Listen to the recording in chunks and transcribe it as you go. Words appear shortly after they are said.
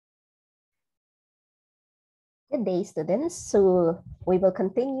Good day, students. So we will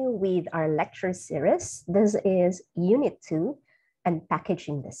continue with our lecture series. This is Unit 2,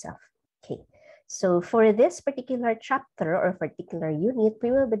 Unpackaging the Self. Okay, so for this particular chapter or particular unit, we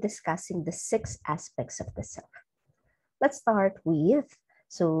will be discussing the 6 aspects of the self. We'll start with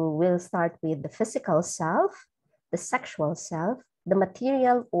the physical self, the sexual self, the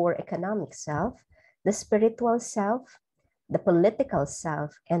material or economic self, the spiritual self, the political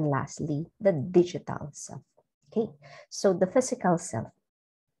self, and lastly, the digital self. Okay, so the physical self.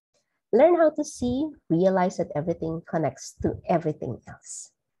 Learn how to see, realize that everything connects to everything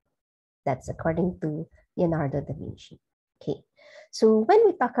else. That's according to Leonardo da Vinci. Okay, so when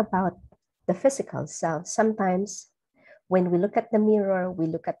we talk about the physical self, sometimes when we look at the mirror, we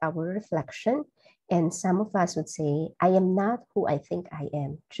look at our reflection, and some of us would say, I am not who I think I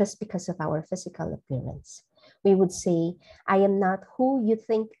am just because of our physical appearance. We would say, I am not who you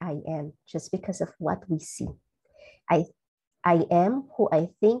think I am just because of what we see. I am who I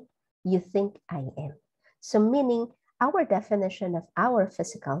think you think I am. So meaning our definition of our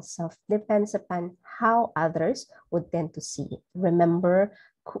physical self depends upon how others would tend to see it. Remember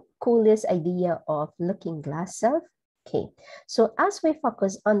Cooley's idea of looking glass self? Okay, so as we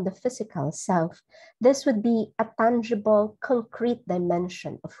focus on the physical self, this would be a tangible, concrete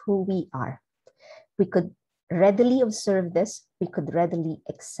dimension of who we are. We could readily observe this. We could readily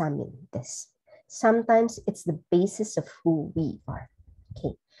examine this. Sometimes it's the basis of who we are.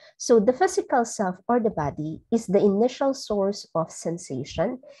 Okay, so the physical self or the body is the initial source of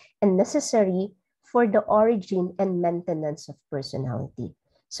sensation and necessary for the origin and maintenance of personality.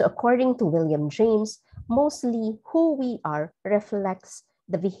 So according to William James, mostly who we are reflects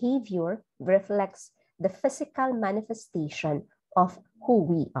the behavior, reflects the physical manifestation of who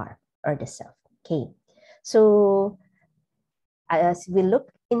we are or the self. Okay, so as we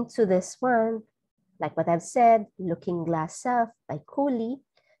look into this one, like what I've said, Looking Glass Self by Cooley,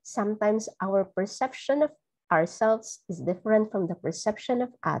 sometimes our perception of ourselves is different from the perception of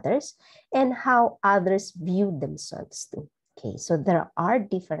others and how others view themselves too. Okay, so there are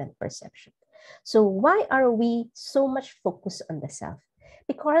different perceptions. So why are we so much focused on the self?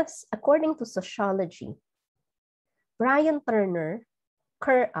 Because according to sociology, Brian Turner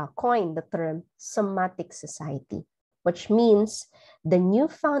coined the term somatic society, which means the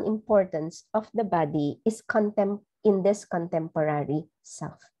newfound importance of the body is in this contemporary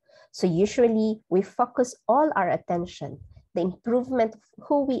self. So usually we focus all our attention, the improvement of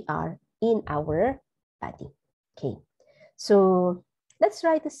who we are in our body. Okay, so let's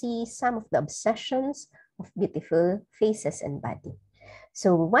try to see some of the obsessions of beautiful faces and body.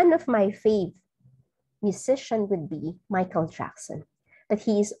 So one of my favorite musician would be Michael Jackson, but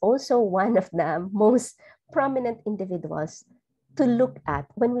he is also one of the most prominent individuals to look at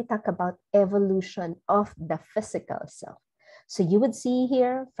when we talk about evolution of the physical self. So you would see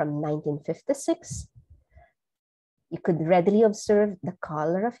here from 1956, you could readily observe the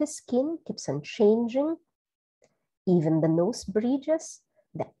color of his skin keeps on changing, even the nose bridges,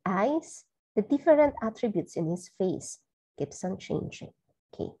 the eyes, the different attributes in his face keeps on changing.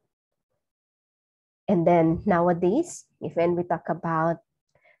 Okay. And then nowadays, when we talk about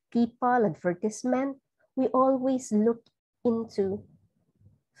people, advertisement, we always look into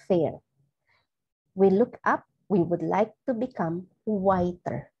fair. We look up, we would like to become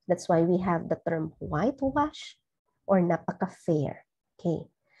whiter. That's why we have the term whitewash or napaka-fair. Okay.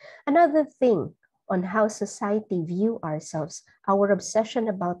 Another thing on how society view ourselves, our obsession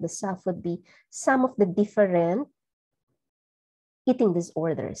about the self would be some of the different eating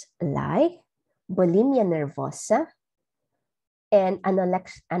disorders like bulimia nervosa and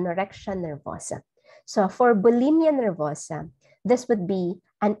anorexia nervosa. So for bulimia nervosa, this would be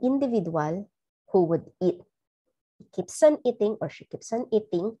an individual who would eat. He keeps on eating or she keeps on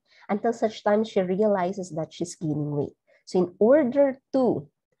eating until such time she realizes that she's gaining weight. So in order to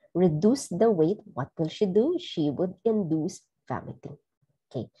reduce the weight, what will she do? She would induce vomiting.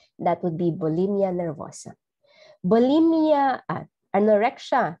 Okay, that would be bulimia nervosa. Bulimia,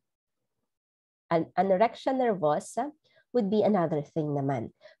 anorexia nervosa would be another thing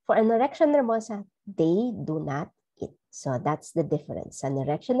naman. For anorexia nervosa, they do not eat. So that's the difference.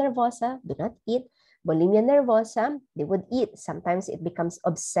 Anorexia nervosa do not eat. Bulimia nervosa, they would eat. Sometimes it becomes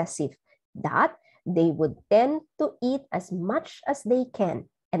obsessive that they would tend to eat as much as they can.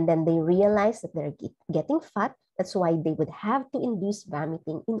 And then they realize that they're getting fat. That's why they would have to induce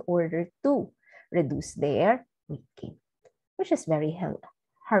vomiting in order to reduce their weight gain, which is very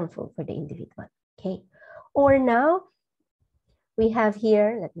harmful for the individual. Okay. Or now we have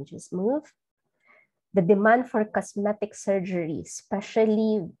here, let me just move, the demand for cosmetic surgery,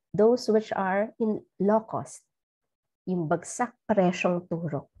 especially those which are in low cost. yung bagsak presyong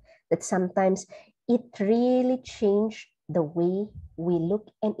turok, that sometimes it really changed the way we look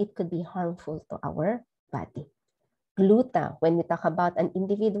and it could be harmful to our body. Gluta, when we talk about an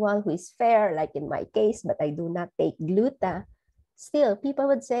individual who is fair, like in my case, but I do not take gluta, still, people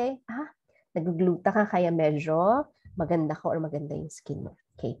would say, nag-gluta ka kaya medyo maganda ka or maganda yung skin mo.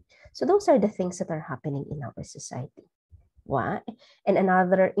 Okay, so those are the things that are happening in our society. Why? And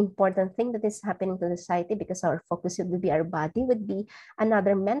another important thing that is happening to the society, because our focus would be our body, would be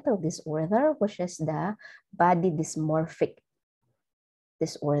another mental disorder, which is the body dysmorphic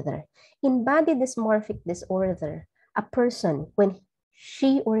disorder. In body dysmorphic disorder, a person, when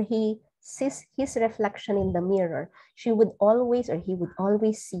she or he sees his reflection in the mirror, she would always or he would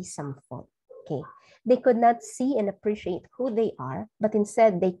always see some fault. Okay. They could not see and appreciate who they are, but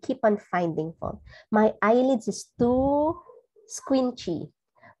instead they keep on finding fault. My eyelids is too squinchy.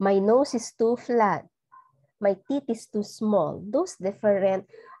 My nose is too flat. My teeth is too small. Those different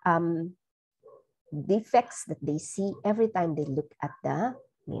defects that they see every time they look at the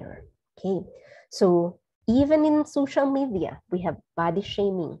mirror. Okay, so even in social media, we have body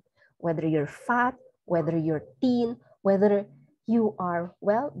shaming, whether you're fat, whether you're thin, whether you are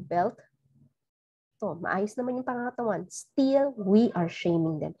well built. So, maayos naman yung pangatawan. Still, we are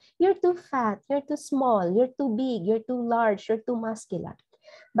shaming them. You're too fat, you're too small, you're too big, you're too large, you're too muscular.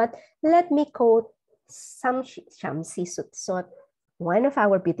 But let me quote Shamsi Sutsot, one of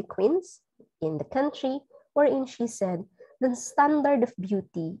our beauty queens in the country, wherein she said, the standard of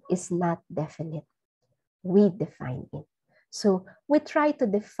beauty is not definite. We define it. So we try to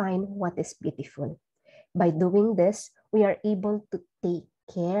define what is beautiful. By doing this, we are able to take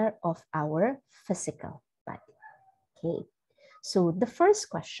care of our physical body. Okay. So the first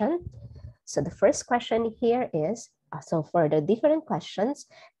question here is, so for the different questions,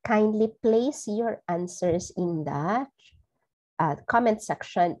 kindly place your answers in the comment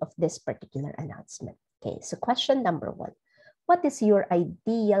section of this particular announcement. Okay, so question number 1. What is your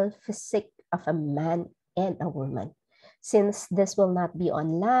ideal physique of a man and a woman? Since this will not be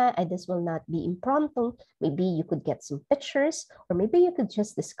online, this will not be impromptu, maybe you could get some pictures or maybe you could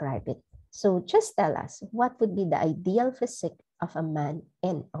just describe it. So just tell us, what would be the ideal physique of a man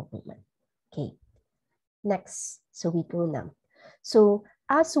and a woman? Okay, next, so we go now. So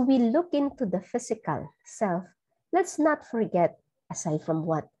as we look into the physical self, let's not forget, aside from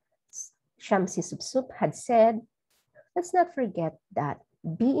what Shamsi Subsup had said, let's not forget that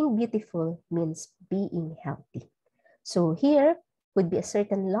being beautiful means being healthy. So here would be a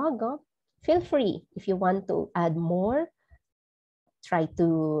certain logo. Feel free if you want to add more, try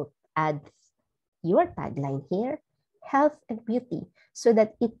to add your tagline here, health and beauty, so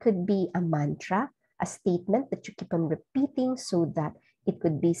that it could be a mantra, a statement that you keep on repeating so that it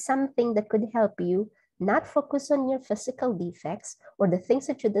could be something that could help you not focus on your physical defects or the things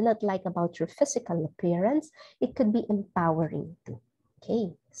that you do not like about your physical appearance. It could be empowering too.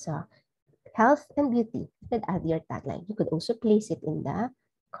 Okay, so health and beauty, you could add your tagline. You could also place it in the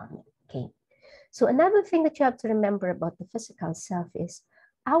comment. Okay, so another thing that you have to remember about the physical self is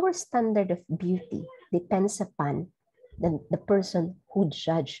our standard of beauty depends upon the person who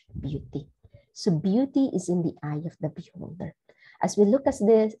judge beauty. So beauty is in the eye of the beholder. As we look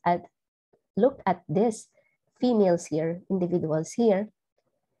at this females here, individuals here,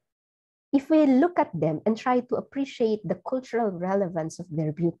 if we look at them and try to appreciate the cultural relevance of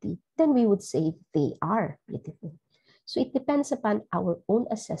their beauty, then we would say they are beautiful. So it depends upon our own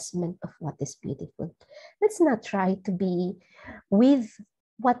assessment of what is beautiful. Let's not try to be with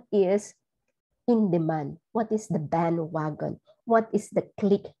what is in demand, what is the bandwagon, what is the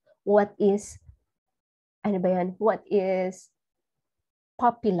clique, what is, what is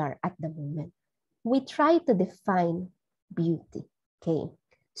popular at the moment. We try to define beauty, okay?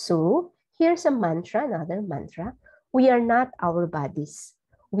 So here's a mantra, another mantra. We are not our bodies.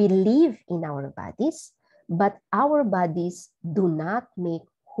 We live in our bodies, but our bodies do not make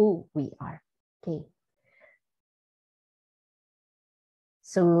who we are, okay?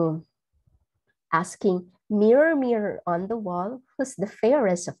 So asking, mirror, mirror on the wall, who's the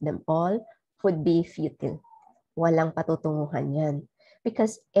fairest of them all, would be futile. Walang patutunguhan yan.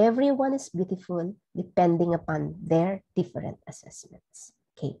 Because everyone is beautiful depending upon their different assessments.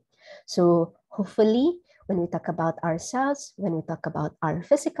 Okay, so hopefully when we talk about ourselves, when we talk about our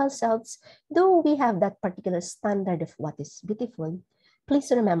physical selves, though we have that particular standard of what is beautiful, please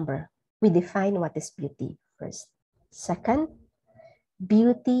remember, we define what is beauty first. Second,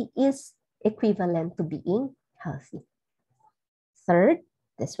 beauty is equivalent to being healthy. Third,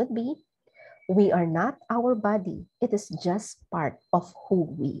 this would be, we are not our body. It is just part of who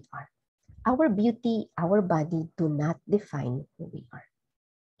we are. our beauty, our body do not define who we are.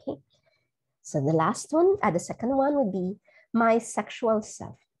 Okay. So the last one, the second one would be my sexual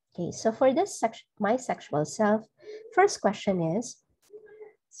self. Okay. So for this my sexual self, first question is,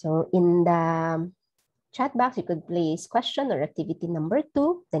 so in the chat box, you could place question or activity number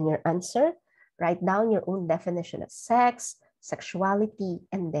 2, then your answer, write down your own definition of sex, sexuality,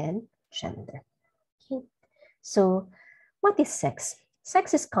 and then gender. Okay. So what is sex?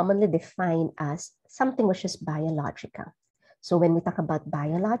 Sex is commonly defined as something which is biological. So when we talk about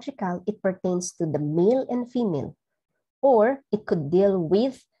biological, it pertains to the male and female, or it could deal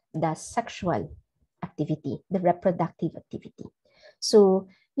with the sexual activity, the reproductive activity. So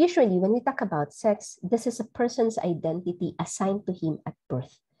usually when we talk about sex, this is a person's identity assigned to him at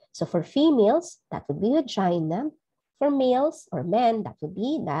birth. So for females, that would be vagina. For males or men, that would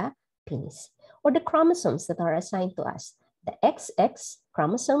be the penis. Or the chromosomes that are assigned to us. The XX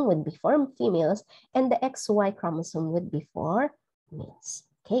chromosome would be for females, and the XY chromosome would be for males.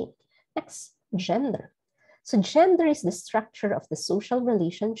 Okay, next, gender. So gender is the structure of the social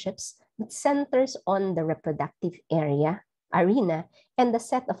relationships that centers on the reproductive arena, and the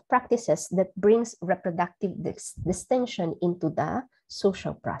set of practices that brings reproductive distinction into the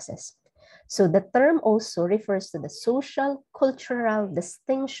social process. So the term also refers to the social, cultural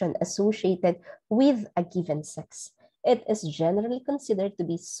distinction associated with a given sex. It is generally considered to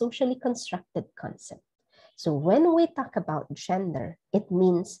be socially constructed concept. So when we talk about gender, it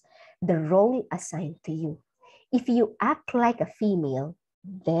means the role assigned to you. If you act like a female,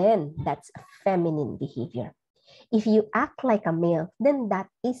 then that's a feminine behavior. If you act like a male, then that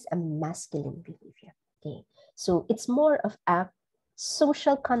is a masculine behavior. Okay, so it's more of a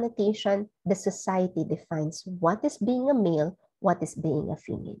social connotation. The society defines what is being a male, what is being a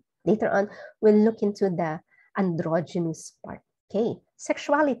female. Later on, we'll look into the androgynous part. Okay,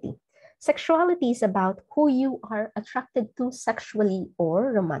 sexuality. Sexuality is about who you are attracted to sexually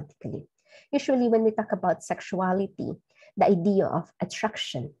or romantically. Usually when we talk about sexuality, the idea of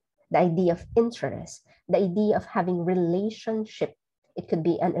attraction, the idea of interest, the idea of having relationship, it could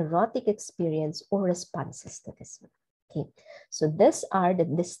be an erotic experience or responses to this one. Okay, so these are the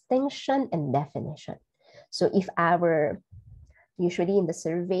distinction and definition. So if usually in the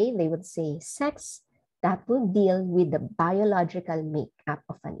survey, they would say sex, that will deal with the biological makeup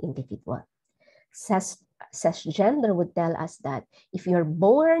of an individual. Cisgender would tell us that if you're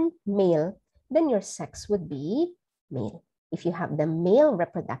born male, then your sex would be male. If you have the male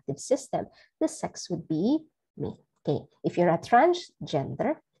reproductive system, the sex would be male. Okay, if you're a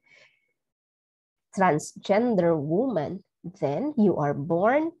transgender woman, then you are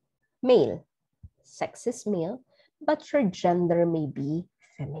born male, sex is male, but your gender may be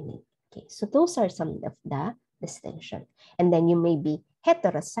feminine. Okay, so those are some of the distinction. And then you may be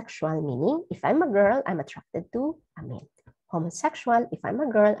heterosexual, meaning if I'm a girl, I'm attracted to a male. Homosexual, if I'm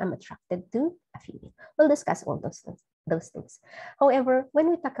a girl, I'm attracted to a female. We'll discuss all those things. However, when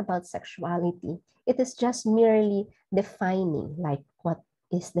we talk about sexuality, it is just merely defining like what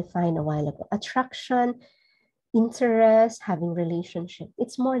is defined a while ago. Attraction, interest, having relationship.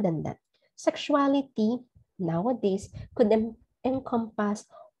 It's more than that. Sexuality nowadays could encompass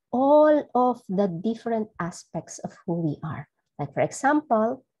all of the different aspects of who we are. Like for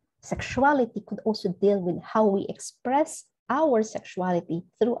example, sexuality could also deal with how we express our sexuality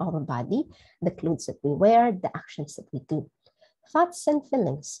through our body, the clothes that we wear, the actions that we do, thoughts and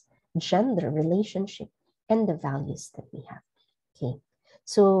feelings, gender, relationship, and the values that we have. Okay,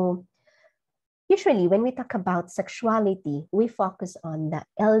 so usually when we talk about sexuality, we focus on the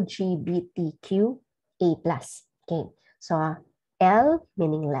LGBTQA+. Okay, so L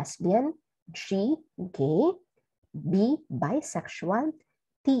meaning lesbian, G, gay, B, bisexual,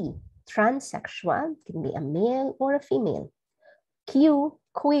 T, transsexual, can be a male or a female, Q,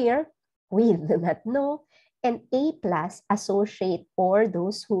 queer, we do not know, and A+, associate or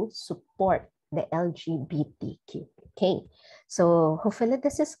those who support the LGBTQ. Okay, so hopefully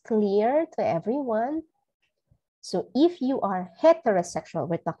this is clear to everyone. So if you are heterosexual,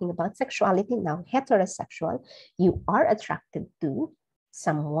 we're talking about sexuality now, heterosexual, you are attracted to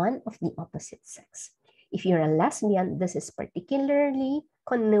someone of the opposite sex. If you're a lesbian, this is particularly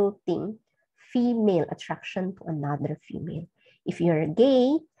connoting female attraction to another female. If you're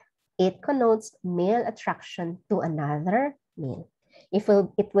gay, it connotes male attraction to another male. If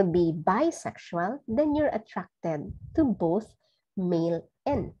it would be bisexual, then you're attracted to both male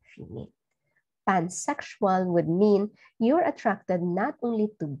and female. Pansexual would mean you're attracted not only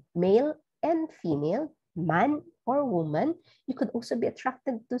to male and female, man or woman. You could also be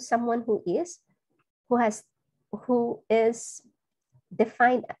attracted to someone who is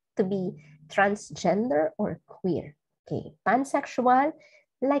defined to be transgender or queer. Okay, pansexual,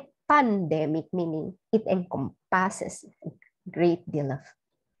 like pandemic, meaning it encompasses a great deal of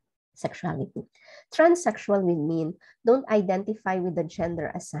sexuality. Transsexual will mean don't identify with the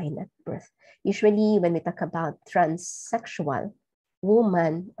gender assigned at birth. Usually when we talk about transsexual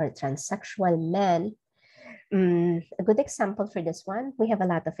woman or transsexual man, a good example for this one, we have a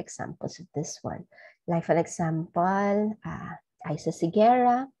lot of examples of this one. Like for example, Isa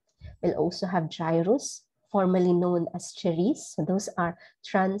Sigera. We'll also have Jairus, formerly known as Cherise. So those are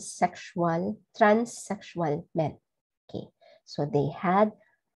transsexual men. Okay, so they had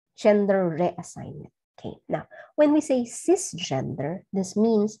gender reassignment. Okay, now when we say cisgender, this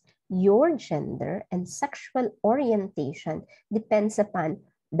means your gender and sexual orientation depends upon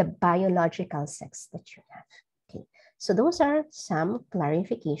the biological sex that you have. Okay, so those are some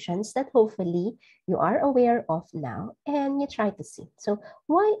clarifications that hopefully you are aware of now and you try to see. So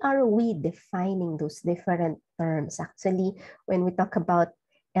why are we defining those different terms? Actually, when we talk about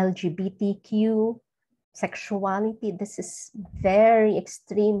LGBTQ, sexuality, this is very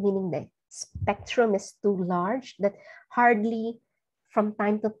extreme, meaning the spectrum is too large that hardly from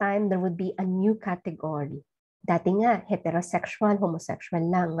time to time there would be a new category. Dati nga, heterosexual, homosexual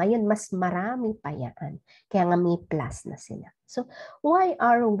lang. Ngayon, mas marami pa yan. Kaya nga may plus na sila. So, why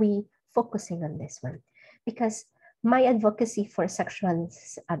are we focusing on this one? Because my advocacy for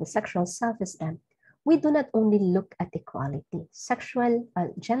the sexual self is that we do not only look at equality,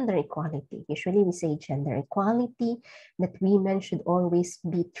 gender equality. Usually we say gender equality, that women should always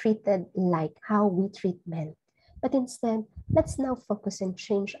be treated like how we treat men. But instead, let's now focus and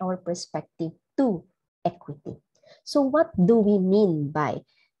change our perspective to equity. So what do we mean by,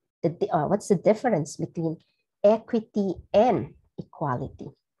 what's the difference between equity and equality?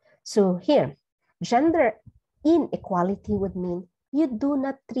 So here, gender inequality would mean you do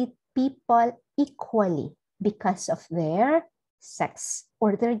not treat people equally because of their sex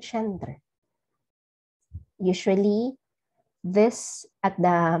or their gender. Usually, this at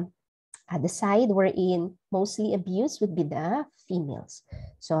the side wherein mostly abused would be the females.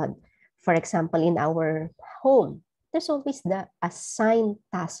 So, for example, in our home, there's always the assigned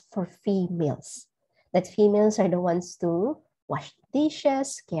task for females. That females are the ones to wash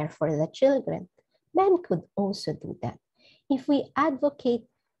dishes, care for the children. Men could also do that. If we advocate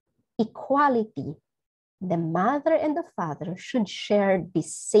equality, the mother and the father should share the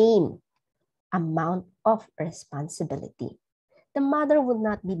same amount of responsibility. The mother will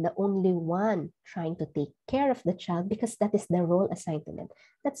not be the only one trying to take care of the child because that is the role assigned to them.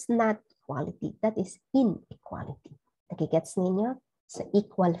 That's not equality. That is inequality. Okay, gets ninyo? Sa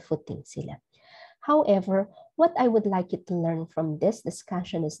equal footing sila. However, what I would like you to learn from this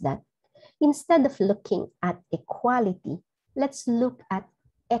discussion is that instead of looking at equality, let's look at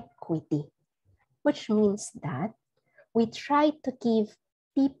equity, which means that we try to give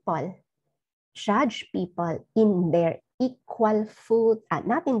people, judge people in their equal foot,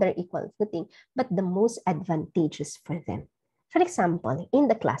 not in their equal footing, but the most advantageous for them. For example, in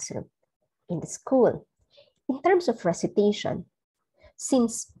the classroom, in the school, in terms of recitation,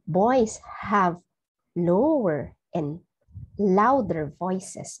 since boys have lower and louder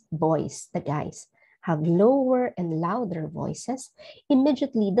voices, boys, the guys, have lower and louder voices,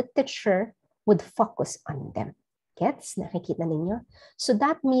 immediately the teacher would focus on them. Gets? Nakikita ninyo? So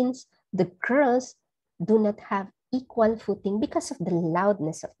that means the girls do not have equal footing because of the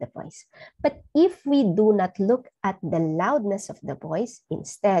loudness of the voice. But if we do not look at the loudness of the voice,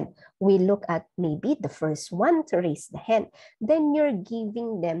 instead, we look at maybe the first one to raise the hand, then you're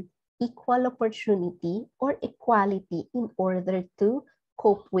giving them equal opportunity or equality in order to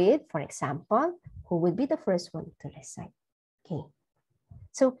cope with, for example, who would be the first one to recite. Okay.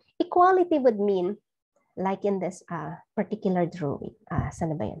 So equality would mean, like in this particular drawing, saan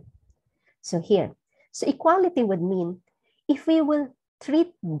na ba yan? So here, so equality would mean if we will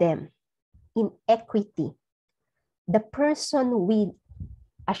treat them in equity, the person with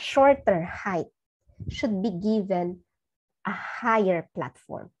a shorter height should be given a higher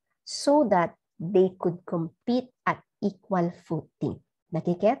platform so that they could compete at equal footing.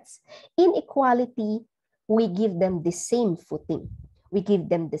 Nakikets? In equality, we give them the same footing. We give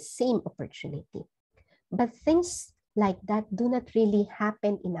them the same opportunity. But things like that do not really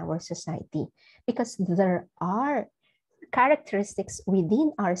happen in our society because there are characteristics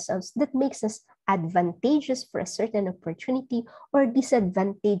within ourselves that makes us advantageous for a certain opportunity or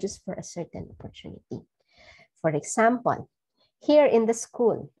disadvantageous for a certain opportunity. For example, here in the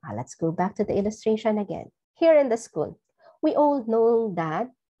school, let's go back to the illustration again. Here in the school, we all know that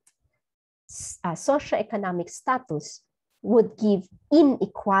socioeconomic status would give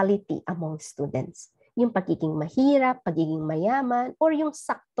inequality among students. Yung pagiging mahirap, pagiging mayaman, or yung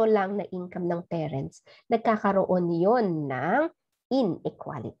sakto lang na income ng parents, nagkakaroon yon ng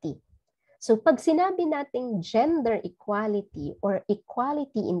inequality. So pag sinabi nating gender equality or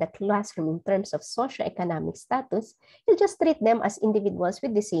equality in the classroom in terms of socioeconomic status, you just treat them as individuals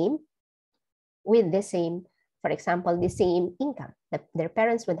with the same, for example, the same income. Their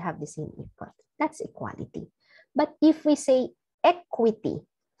parents would have the same income. That's equality. But if we say equity,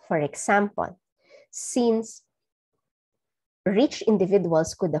 for example, since rich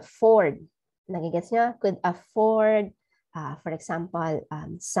individuals could afford, nagigets niya, could afford, for example,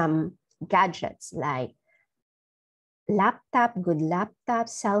 some gadgets like laptop, good laptop,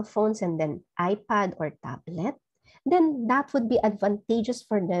 cell phones, and then iPad or tablet, then that would be advantageous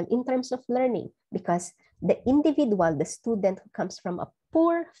for them in terms of learning, because the individual, the student who comes from a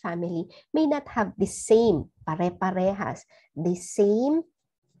poor family may not have the same, pare-parehas, the same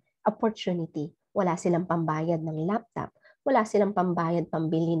opportunity. Wala silang pambayad ng laptop, wala silang pambayad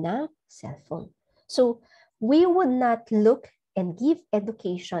pambili ng cellphone. So we would not look and give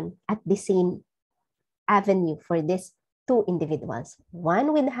education at the same avenue for these two individuals,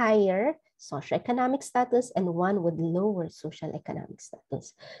 one with higher socioeconomic status and one with lower social economic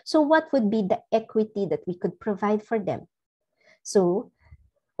status. So what would be the equity that we could provide for them? So,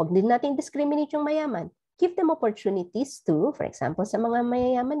 huwag din natin discriminate yung mayaman. Give them opportunities to, for example, sa mga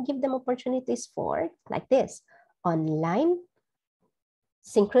mayayaman, give them opportunities for, like this, online,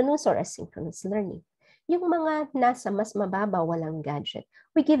 synchronous or asynchronous learning. Yung mga nasa mas mababa, walang gadget,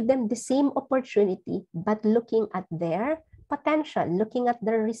 we give them the same opportunity but looking at their potential, looking at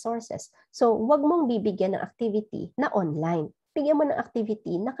their resources. So, wag mong bibigyan ng activity na online. Bigyan mo ng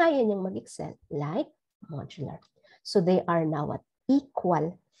activity na kaya niyang mag-excel, like modular. So, they are now at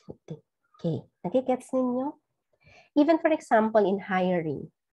equal footing. Okay, nagigets ninyo? Even for example, in hiring,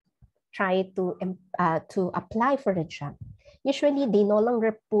 try to apply for a job. Usually, they no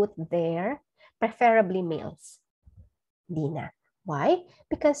longer put their preferably males. Di na. Why?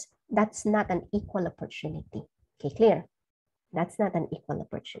 Because that's not an equal opportunity. Okay, clear? That's not an equal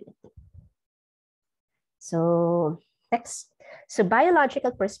opportunity. So, next. So,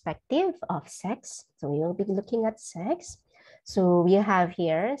 biological perspective of sex. So, we will be looking at sex. So, we have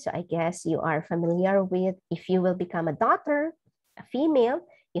here, so I guess you are familiar with, if you will become a daughter, a female,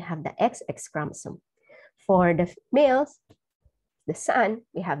 you have the XX chromosome. For the males, the son,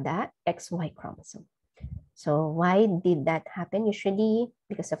 we have the XY chromosome. So why did that happen? Usually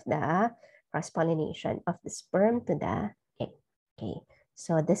because of the cross-pollination of the sperm to the egg. Okay,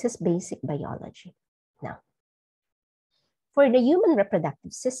 so this is basic biology. Now, for the human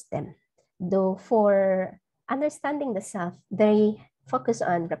reproductive system, though for understanding the self, they focus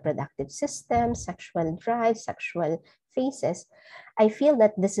on reproductive system, sexual drive, sexual phases. I feel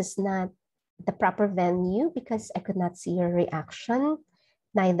that this is not the proper venue because I could not see your reaction.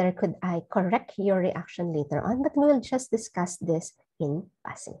 Neither could I correct your reaction later on, but we will just discuss this in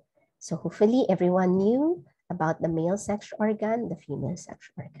passing. So hopefully everyone knew about the male sex organ, the female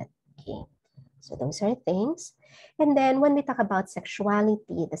sex organ. Okay, so those are things. And then when we talk about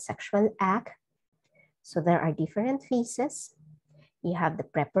sexuality, the sexual act, so there are different phases. You have the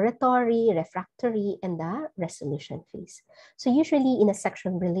preparatory, refractory, and the resolution phase. So usually in a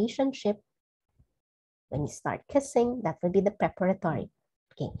sexual relationship, when you start kissing, that will be the preparatory.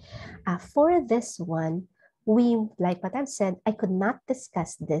 Okay, for this one, like what I've said, I could not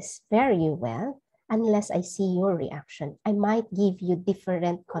discuss this very well unless I see your reaction. I might give you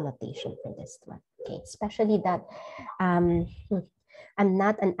different connotation for this one. Okay, especially that I'm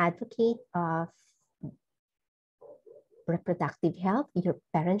not an advocate of reproductive health. Your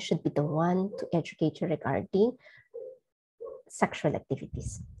parents should be the one to educate you regarding sexual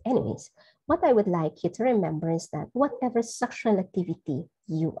activities. Anyways, what I would like you to remember is that whatever sexual activity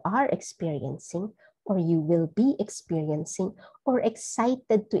you are experiencing or you will be experiencing or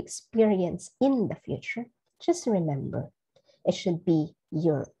excited to experience in the future, just remember, it should be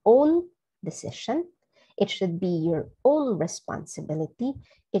your own decision. It should be your own responsibility.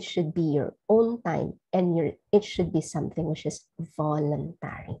 It should be your own time, and it should be something which is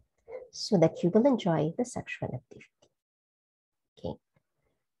voluntary so that you will enjoy the sexual activity. Okay,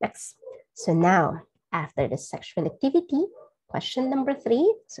 next. So now, after the sexual activity, question number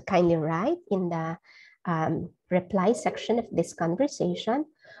 3. So kindly write in the reply section of this conversation,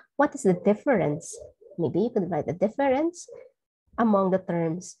 what is the difference? Maybe you could write the difference among the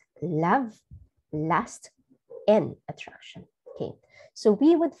terms love, lust, and attraction. Okay, so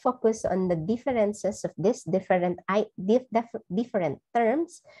we would focus on the differences of these different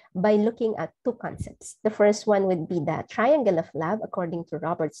terms by looking at two concepts. The first one would be the triangle of love according to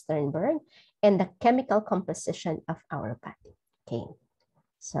Robert Sternberg and the chemical composition of our body. Okay,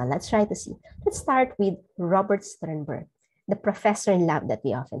 so let's try to see. Let's start with Robert Sternberg, the professor in love that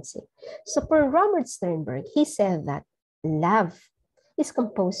we often say. So for Robert Sternberg, he said that love is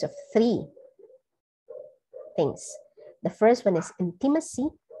composed of three things. The first one is intimacy.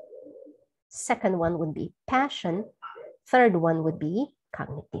 Second one would be passion. Third one would be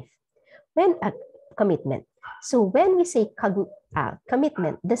cognitive. Commitment. So when we say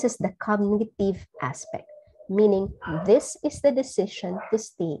commitment, this is the cognitive aspect, meaning this is the decision to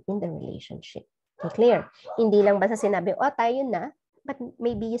stay in the relationship. Okay, clear? Hindi lang basta sinabi, oh, tayo na, but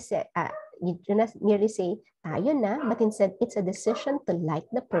maybe you say, you do not merely say, tayo na, but instead it's a decision to like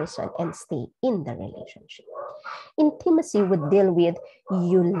the person and stay in the relationship. Intimacy would deal with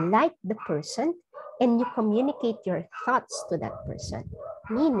you like the person and you communicate your thoughts to that person,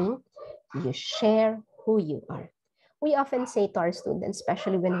 meaning you share who you are. We often say to our students,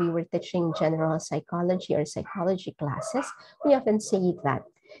 especially when we were teaching general psychology or psychology classes, we often say that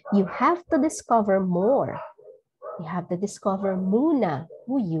you have to discover more. You have to discover muna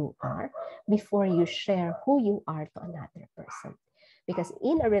who you are before you share who you are to another person. Because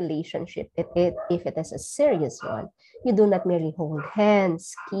in a relationship, if it is a serious one, you do not merely hold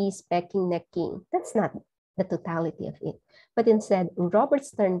hands, kiss, pecking, necking. That's not the totality of it. But instead, Robert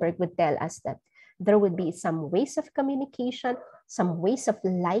Sternberg would tell us that there would be some ways of communication, some ways of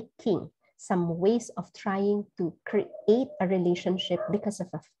liking, some ways of trying to create a relationship because of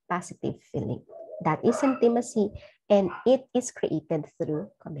a positive feeling. That is intimacy, and it is created through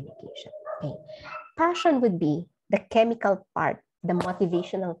communication. Okay. Passion would be the chemical part, the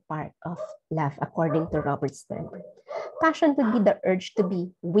motivational part of love, according to Robert Sternberg. Passion would be the urge to be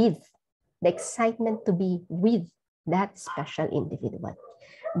with, the excitement to be with that special individual.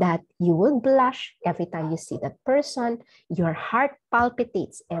 That you will blush every time you see that person, your heart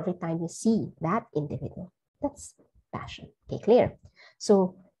palpitates every time you see that individual. That's passion. Okay, clear?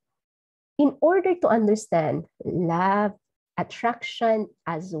 So, in order to understand love, attraction,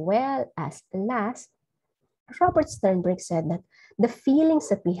 as well as lust, Robert Sternberg said that the feelings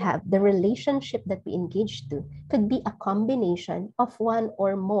that we have, the relationship that we engage to, could be a combination of one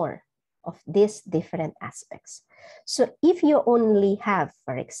or more of these different aspects. So if you only have,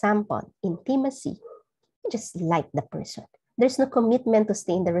 for example, intimacy, you just like the person. There's no commitment to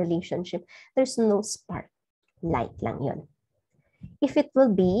stay in the relationship. There's no spark. Like lang yun. If it will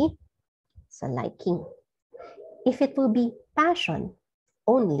be sa liking, if it will be passion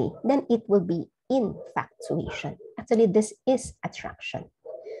only, then it will be infatuation. Actually, this is attraction.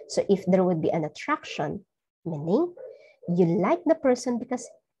 So if there would be an attraction, meaning you like the person because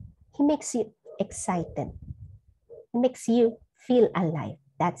he makes you excited, he makes you feel alive.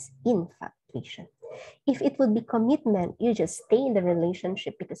 That's infatuation. If it would be commitment, you just stay in the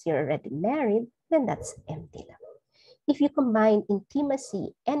relationship because you're already married, then that's empty love. If you combine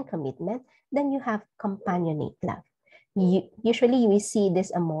intimacy and commitment, then you have companionate love. Usually we see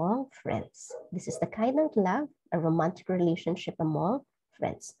this among friends. This is the kind of love, a romantic relationship among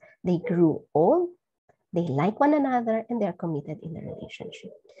friends. They grew old, they like one another, and they're committed in the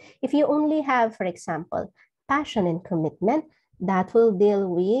relationship. If you only have, for example, passion and commitment, that will deal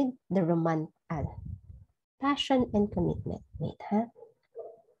with the passion and commitment. Wait, ha?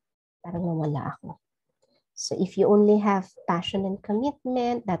 Parang nawala ako. So if you only have passion and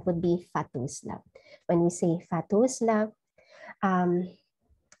commitment, that would be fatuous love. When we say fatuous love,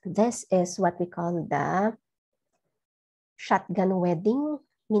 this is what we call the shotgun wedding,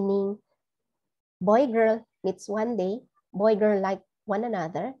 meaning boy-girl meets one day, boy-girl like one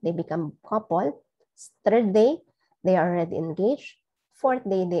another, they become couple. Third day, they are already engaged. Fourth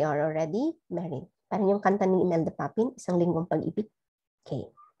day, they are already married. Parang yung kanta ni Imelda Papin, Isang Linggong Pag-ibig. Okay.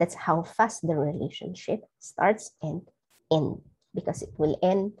 That's how fast the relationship starts and ends, because it will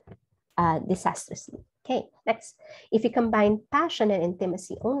end disastrously. Okay, next. If you combine passion and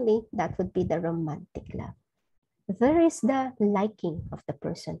intimacy only, that would be the romantic love. There is the liking of the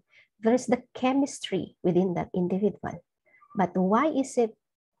person. There is the chemistry within that individual. But why is it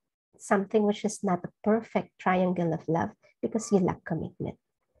something which is not a perfect triangle of love? Because you lack commitment.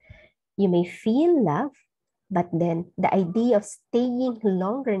 You may feel love, but then the idea of staying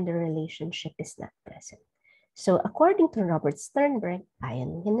longer in the relationship is not present. So according to Robert Sternberg,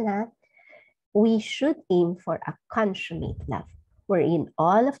 ayon na, we should aim for a consummate love, wherein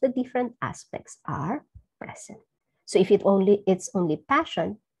all of the different aspects are present. So if it's only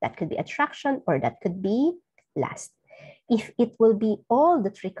passion, that could be attraction or that could be lust. If it will be all the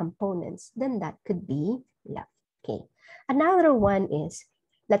three components, then that could be love. Okay. Another one is,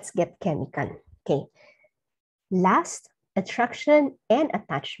 let's get chemical. Okay. Lust, attraction, and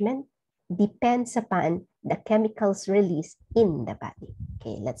attachment depends upon the chemicals released in the body.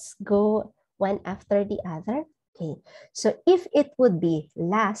 Okay, let's go one after the other. Okay, so if it would be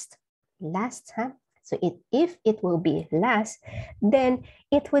lust, so if it will be lust, then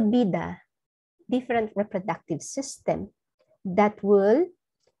it would be the different reproductive system that will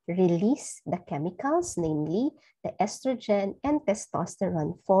release the chemicals, namely the estrogen and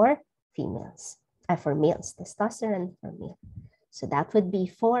testosterone for females, for males, testosterone for male. So that would be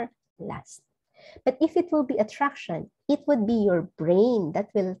for lust. But if it will be attraction, it would be your brain that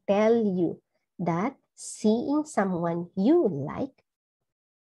will tell you that seeing someone you like,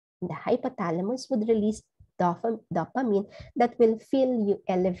 the hypothalamus would release dopamine that will feel you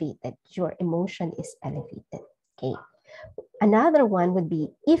elevated. Your emotion is elevated. Okay. Another one would be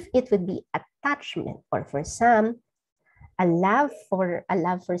if it would be attachment, or for some, a love for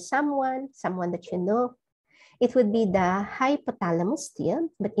someone that you know. It would be the hypothalamus still,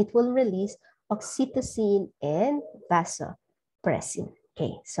 but it will release oxytocin and vasopressin.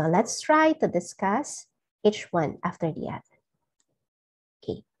 Okay, so let's try to discuss each one after the other.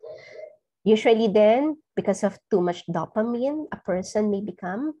 Okay, usually then, because of too much dopamine, a person may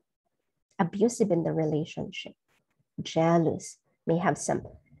become abusive in the relationship, jealous, may have some,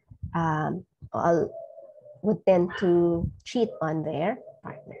 would tend to cheat on their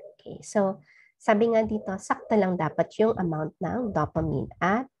partner. Okay, so sabi nga dito, sakto lang dapat yung amount ng dopamine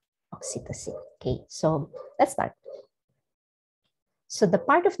at oxytocin. Okay, so let's start. So the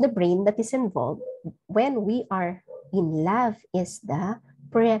part of the brain that is involved when we are in love is the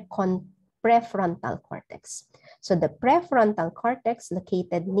prefrontal cortex. So the prefrontal cortex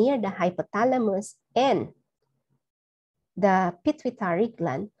located near the hypothalamus and the pituitary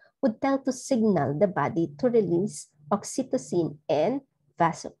gland would tell to signal the body to release oxytocin and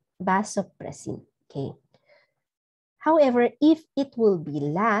vasopressin. Okay. However, if it will be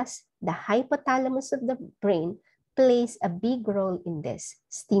lust, the hypothalamus of the brain plays a big role in this,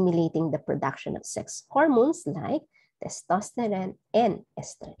 stimulating the production of sex hormones like testosterone and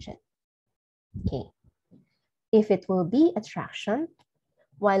estrogen. Okay. If it will be attraction,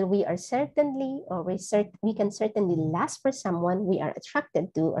 while we are certainly, or we can certainly lust for someone we are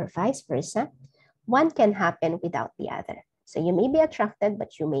attracted to, or vice versa, one can happen without the other. So you may be attracted,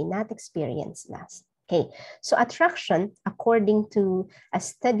 but you may not experience lust. Okay, so attraction, according to a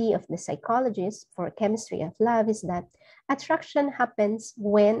study of the psychologist for chemistry of love, is that attraction happens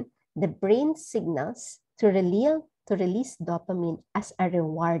when the brain signals to release dopamine as a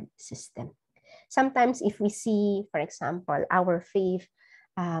reward system. Sometimes if we see, for example, our favorite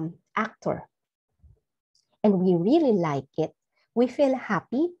actor, and we really like it, we feel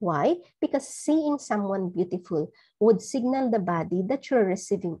happy. Why? Because seeing someone beautiful would signal the body that you're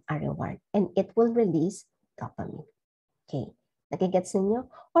receiving a reward, and it will release dopamine. Okay, nagigets ninyo?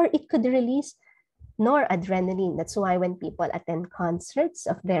 Or it could release noradrenaline. That's why when people attend concerts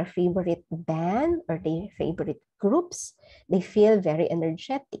of their favorite band or their favorite groups, they feel very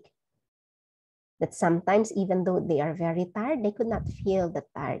energetic. That sometimes, even though they are very tired, they could not feel the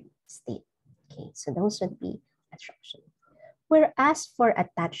tired state. Okay, so those would be attraction. Whereas for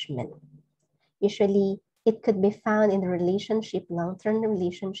attachment, usually it could be found in a relationship, long-term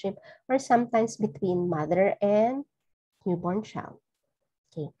relationship, or sometimes between mother and newborn child.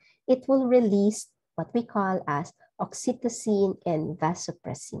 Okay, it will release what we call as oxytocin and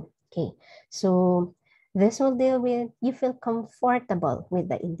vasopressin. Okay, so this will deal with, you feel comfortable with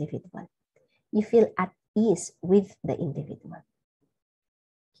the individual. You feel at ease with the individual.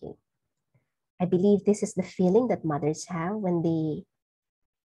 Okay. I believe this is the feeling that mothers have when they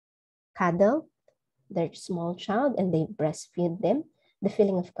cuddle their small child and they breastfeed them. The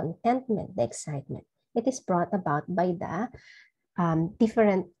feeling of contentment, the excitement. It is brought about by the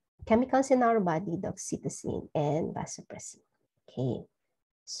different chemicals in our body, the oxytocin and vasopressin. Okay.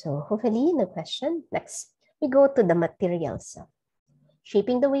 So hopefully, no question. Next, we go to the material self.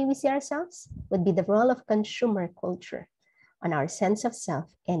 Shaping the way we see ourselves would be the role of consumer culture on our sense of self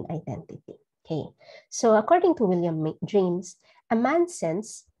and identity. Okay, so according to William James, a man's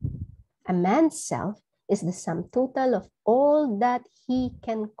self is the sum total of all that he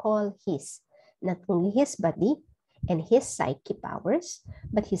can call his, not only his body and his psyche powers,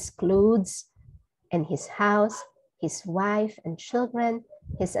 but his clothes and his house, his wife and children,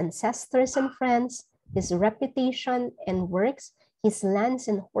 his ancestors and friends, his reputation and works, his lands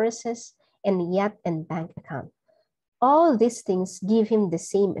and horses, and yacht and bank account. All these things give him the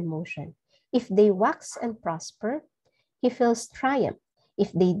same emotion. If they wax and prosper, he feels triumph.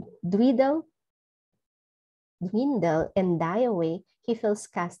 If they dwindle and die away, he feels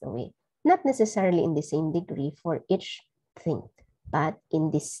cast away. Not necessarily in the same degree for each thing, but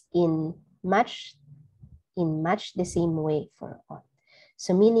in much the same way for all.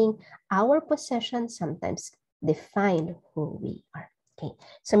 So meaning our possessions sometimes define who we are. Okay,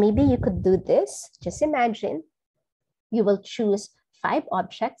 so maybe you could do this. Just imagine you will choose 5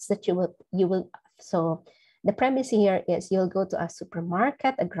 objects that you will. So the premise here is you'll go to a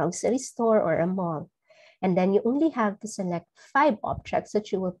supermarket, a grocery store, or a mall. And then you only have to select 5 objects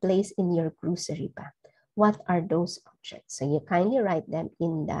that you will place in your grocery bag. What are those objects? So you kindly write them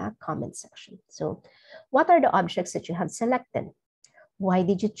in the comment section. So what are the objects that you have selected? Why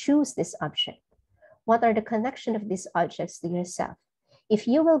did you choose this object? What are the connection of these objects to yourself? If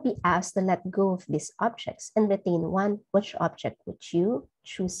you will be asked to let go of these objects and retain one, which object would you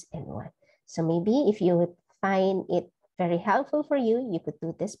choose and why? So maybe if you would find it very helpful for you, you could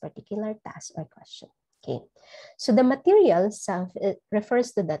do this particular task or question. Okay, so the material self, it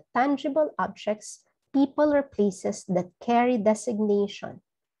refers to the tangible objects, people, or places that carry designation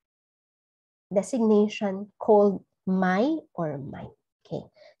called my or mine. Okay,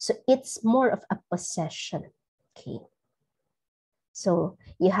 so it's more of a possession. Okay, so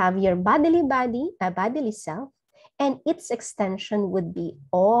you have your bodily self, and its extension would be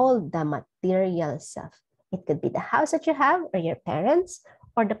all the material self. It could be the house that you have, or your parents,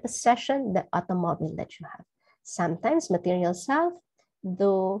 or the possession, the automobile that you have. Sometimes material self,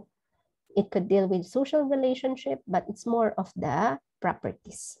 though it could deal with social relationship, but it's more of the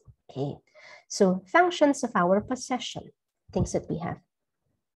properties. Okay, so functions of our possession, things that we have,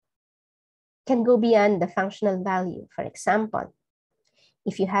 can go beyond the functional value. For example,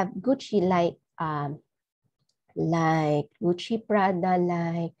 if you have Gucci, like Gucci, Prada,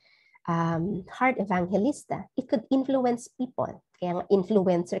 like Heart Evangelista, it could influence people. Kaya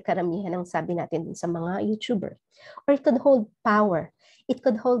influencer karamihan ang sabi natin dun sa mga YouTuber. Or it could hold power. It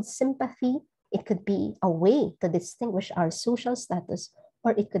could hold sympathy. It could be a way to distinguish our social status,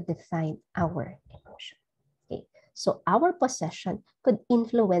 or it could define our emotion. Okay, so our possession could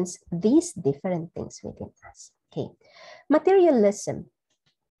influence these different things within us. Okay, materialism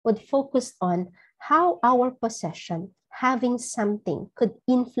would focus on how our possession, having something, could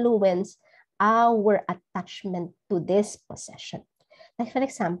influence our attachment to this possession. Like for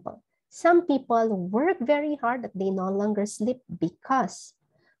example, some people work very hard that they no longer sleep because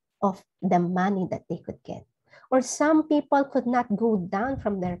of the money that they could get. Or some people could not go down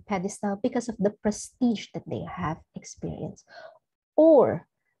from their pedestal because of the prestige that they have experienced, or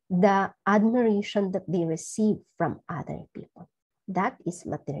the admiration that they receive from other people. That is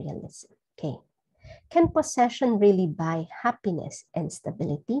materialism. Okay. Can possession really buy happiness and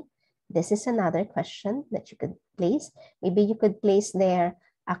stability? This is another question that you could place. Maybe you could place there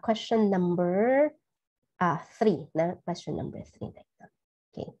a question number 3. Question number 3 like that.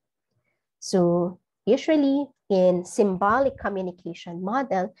 Okay. So usually in symbolic communication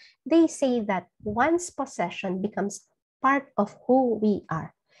model, they say that once possession becomes part of who we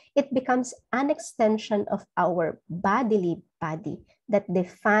are, it becomes an extension of our bodily body that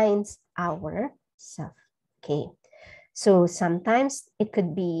defines our self. Okay, so sometimes it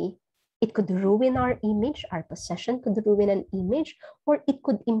could ruin our image, our possession could ruin an image, or it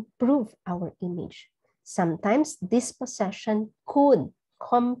could improve our image. Sometimes this possession could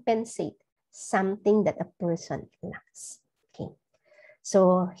compensate something that a person lacks. Okay,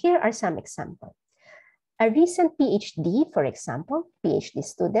 so here are some examples. A recent PhD, for example, PhD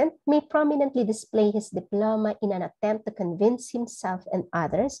student may prominently display his diploma in an attempt to convince himself and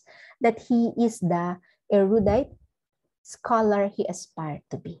others that he is the erudite scholar he aspired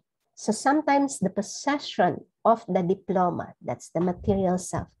to be. So sometimes the possession of the diploma, that's the material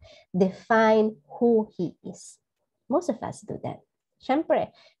self, define who he is. Most of us do that.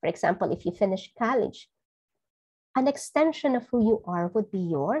 Siyempre, for example, if you finish college, an extension of who you are would be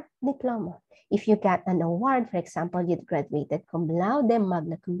your diploma. If you got an award, for example, you graduated cum laude,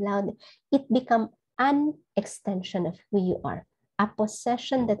 magna cum laude, it becomes an extension of who you are, a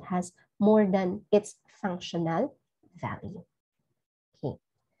possession that has more than its functional value. Okay.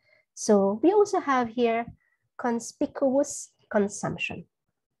 So we also have here conspicuous consumption.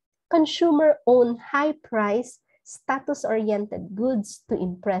 Consumer own high-priced, status-oriented goods to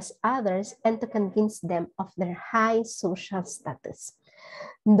impress others and to convince them of their high social status.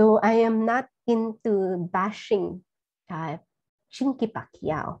 Though I am not into bashing Chinky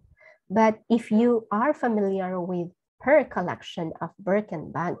Pacquiao, but if you are familiar with her collection of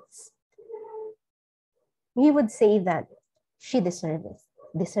Birkin bags, we would say that she deserves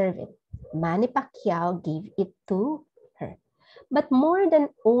it. Manny Pacquiao gave it to But more than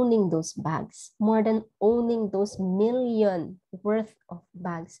owning those bags, more than owning those million worth of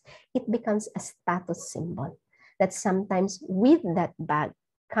bags, it becomes a status symbol that sometimes with that bag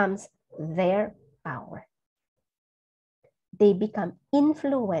comes their power. They become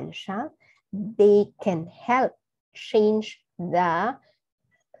influential. They can help change the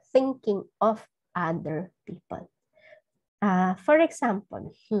thinking of other people. For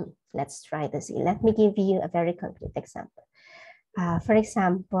example, let's try to see. Let me give you a very concrete example. For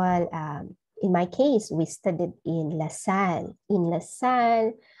example, in my case, we studied in LaSalle. In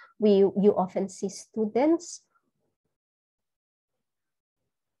LaSalle, you often see students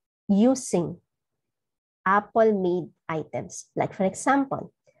using Apple-made items. Like for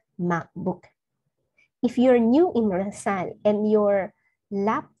example, MacBook. If you're new in LaSalle and your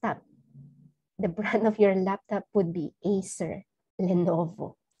laptop, the brand of your laptop would be Acer,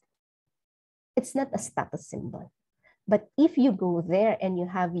 Lenovo. It's not a status symbol. But if you go there and you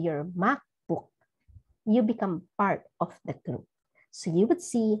have your MacBook, you become part of the group. So you would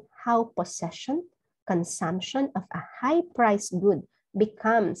see how possession, consumption of a high-priced good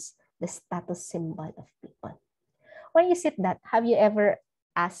becomes the status symbol of people. Why is it that, have you ever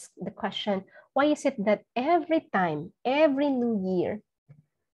asked the question, why is it that every time, every new year,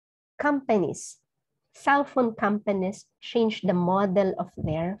 companies, cell phone companies change the model of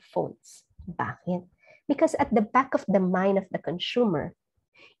their phones? Bakit? Because at the back of the mind of the consumer,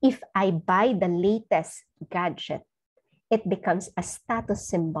 if I buy the latest gadget, it becomes a status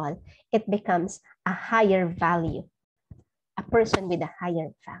symbol. It becomes a higher value, a person with a higher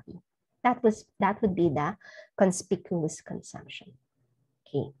value. That would be the conspicuous consumption.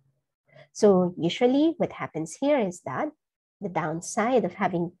 Okay. So usually what happens here is that the downside of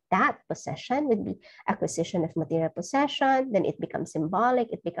having that possession would be acquisition of material possession. Then it becomes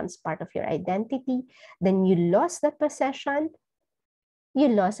symbolic. It becomes part of your identity. Then you lost that possession. You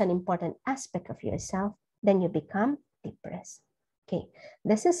lost an important aspect of yourself. Then you become depressed. Okay,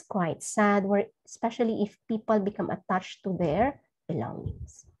 this is quite sad, where especially if people become attached to their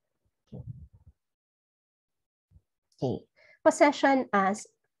belongings. Okay, possession as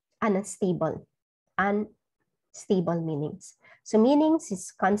unstable meanings. So meanings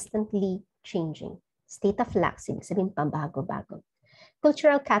is constantly changing. State of flux, ibig sabihin pabago-bago.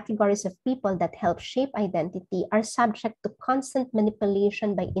 Cultural categories of people that help shape identity are subject to constant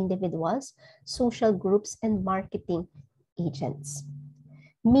manipulation by individuals, social groups, and marketing agents.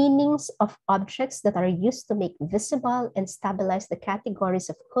 Meanings of objects that are used to make visible and stabilize the categories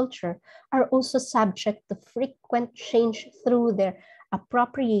of culture are also subject to frequent change through their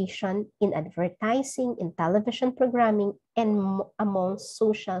appropriation in advertising, in television programming, and among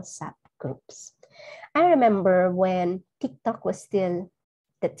social subgroups. I remember when TikTok was still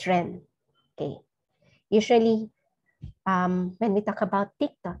the trend. Okay. Usually, when we talk about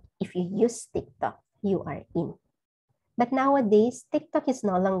TikTok, if you use TikTok, you are in. But nowadays, TikTok is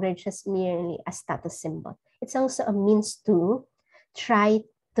no longer just merely a status symbol. It's also a means to try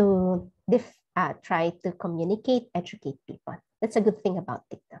to communicate, educate people. That's a good thing about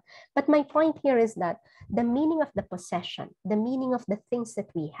TikTok. But my point here is that the meaning of the possession, the meaning of the things that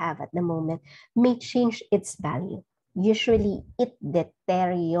we have at the moment may change its value. Usually, it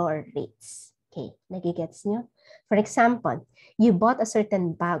deteriorates. Okay, nagigets nyo? For example, you bought a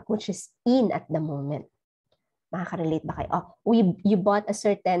certain bag which is in at the moment. Makaka-relate ba kayo? Oh, you bought a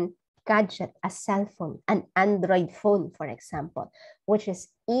certain gadget, a cell phone, an Android phone, for example, which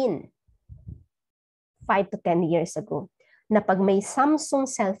is in 5 to 10 years ago, na pag may Samsung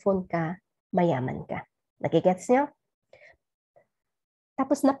cellphone ka, mayaman ka. Nagigets nyo?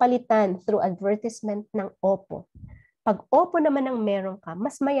 Tapos napalitan through advertisement ng Oppo. Pag Oppo naman ang meron ka,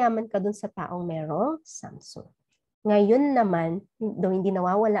 mas mayaman ka dun sa taong merong Samsung. Ngayon naman, though hindi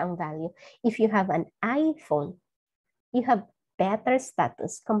nawawala ang value, if you have an iPhone, you have better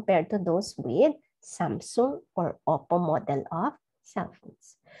status compared to those with Samsung or Oppo model of cell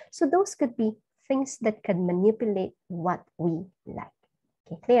phones. So those could be things that can manipulate what we like.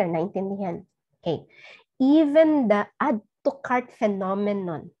 Okay, clear? Naintindihan? Okay. Even the add to cart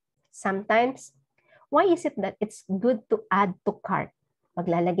phenomenon, sometimes, why is it that it's good to add to cart?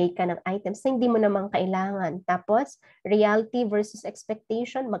 Maglalagay ka ng items na hindi mo naman kailangan. Tapos, reality versus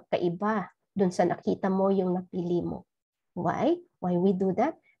expectation, magkaiba dun sa nakita mo yung napili mo. Why? Why we do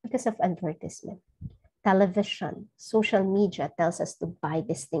that? Because of advertisement. Television, social media tells us to buy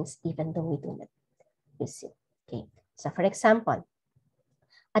these things even though we do not use it. Okay. So for example,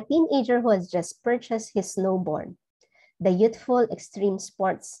 a teenager who has just purchased his snowboard, the youthful extreme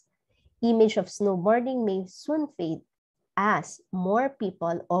sports image of snowboarding may soon fade as more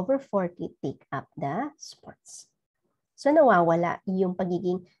people over 40 take up the sports. So nawawala yung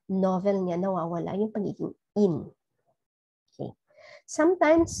pagiging novel niya, nawawala yung pagiging in. Okay.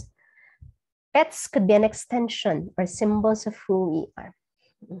 Sometimes, pets could be an extension or symbols of who we are.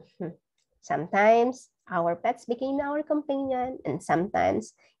 Sometimes, our pets became our companion, and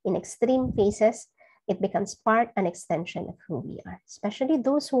sometimes, in extreme cases, it becomes part and extension of who we are, especially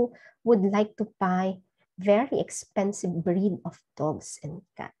those who would like to buy very expensive breed of dogs and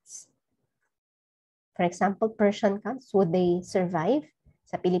cats. For example, Persian cats, would they survive?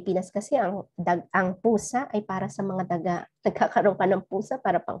 Sa Pilipinas kasi, ang pusa ay para sa mga daga. Nagkakaroon ka ng pusa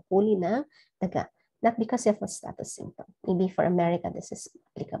para panghuli ng daga. Not because of a status symbol. Maybe for America, this is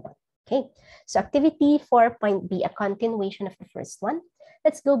applicable. Okay, so activity 4.b, a continuation of the first one.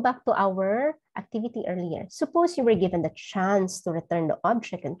 Let's go back to our activity earlier. Suppose you were given the chance to return the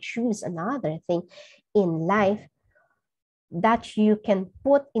object and choose another thing in life that you can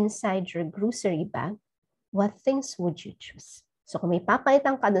put inside your grocery bag. What things would you choose? So kung may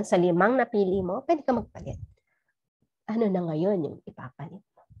papalitan ka dun sa 5 napili mo, pwede ka magpalit. Ano na ngayon yung ipapalit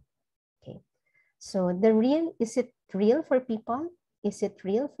mo? Okay. So is it real for people? Is it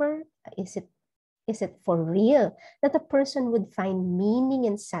for real that a person would find meaning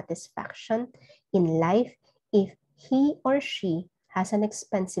and satisfaction in life if he or she has an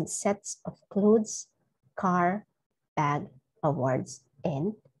expensive sets of clothes, car, bag, awards,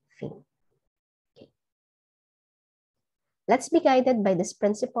 and fame? Okay. Let's be guided by this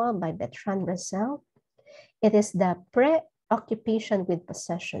principle by Bertrand Russell. It is the preoccupation with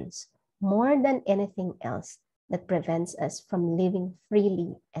possessions more than anything else that prevents us from living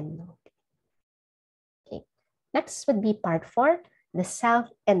freely and nobly. Okay. Next would be part 4, the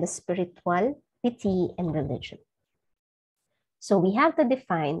self and the spirituality and religion. So we have to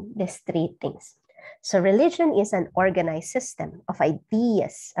define these 3 things. So religion is an organized system of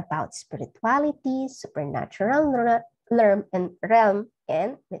ideas about spirituality, supernatural realm,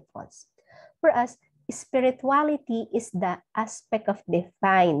 and rituals. For us, spirituality is the aspect of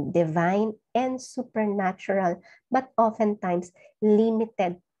divine, and supernatural, but oftentimes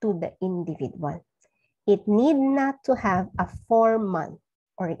limited to the individual. It need not to have a formal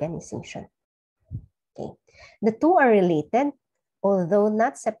organization. Okay. The two are related, although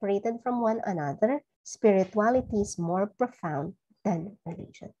not separated from one another. Spirituality is more profound than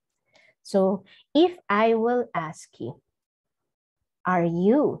religion. So if I will ask you, are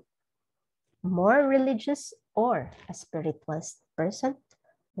you more religious or a spiritual person?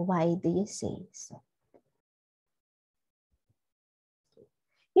 Why do you say so?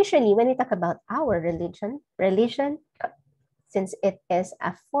 Usually when we talk about our religion, since it is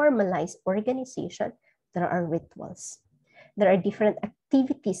a formalized organization, there are rituals. There are different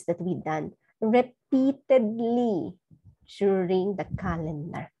activities that we done repeatedly during the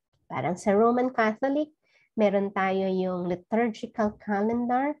calendar. Parang sa Roman Catholic, meron tayo yung liturgical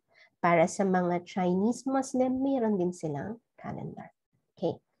calendar. Para sa mga Chinese Muslim, meron din silang calendar.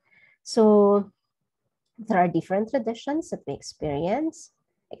 Okay. So, there are different traditions that we experience.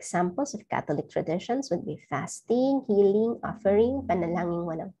 Examples of Catholic traditions would be fasting, healing, offering, panalangin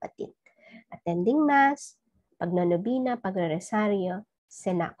walang patid, attending Mass, pagnonobina, pagre-resaryo,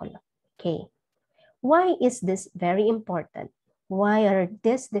 cenaculo. Okay. Why is this very important? Why are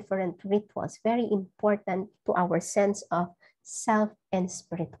these different rituals very important to our sense of self and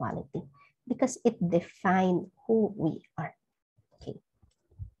spirituality? Because it defines who we are. Okay.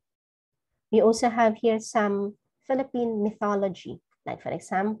 We also have here some Philippine mythology. Like for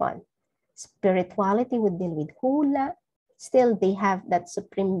example, spirituality would deal with hula. Still, they have that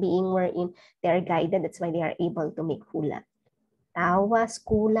supreme being wherein they are guided. That's why they are able to make hula. Tawas,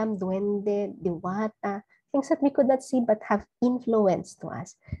 kulam, duende, diwata, things that we could not see but have influence to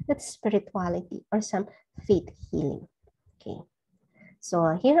us. That's spirituality or some faith healing. Okay.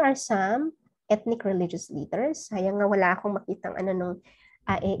 So here are some ethnic religious leaders. Sayang nga wala akong makitang ano nung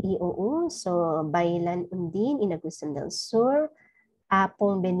AEIOU. So Baylan Undin, Inagusan del Sur,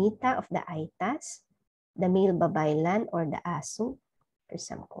 Apong Benita of the Aitas, the Male Babaylan or the Asu for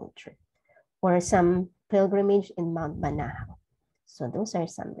some culture, or some pilgrimage in Mount Banahaw. So those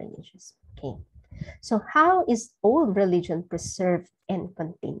are some religions. Okay. So how is old religion preserved and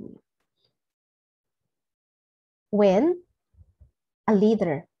continued? When a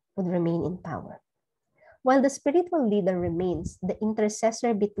leader would remain in power. While the spiritual leader remains the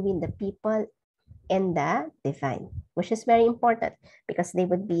intercessor between the people and the divine, which is very important because they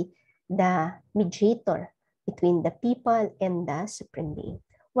would be the mediator between the people and the supreme being.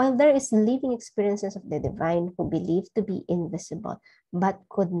 While there is living experiences of the divine who believed to be invisible but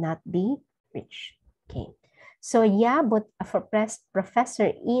could not be reached. Okay. So Yabut, a professor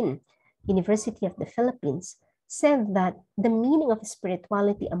in University of the Philippines, said that the meaning of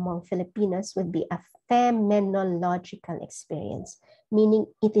spirituality among Filipinos would be a phenomenological experience, meaning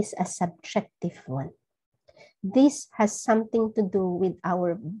it is a subjective one. This has something to do with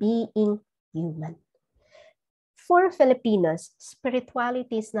our being human. For Filipinos,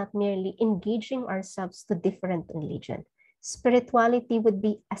 spirituality is not merely engaging ourselves to different religion. Spirituality would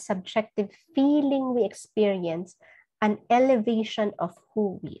be a subjective feeling we experience, an elevation of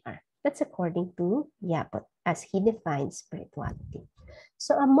who we are. That's according to Yaput, as he defines spirituality.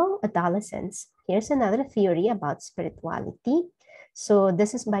 So among adolescents, here's another theory about spirituality. So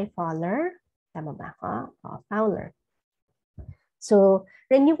this is by Fowler. Tama ba ako? Fowler. So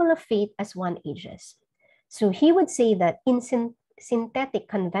renewal of faith as one ages. So he would say that in synthetic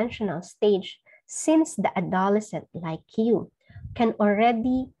conventional stage, since the adolescent like you can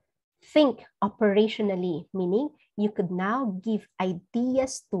already think operationally, meaning you could now give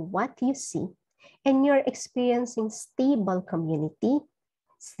ideas to what you see, and you're experiencing stable community,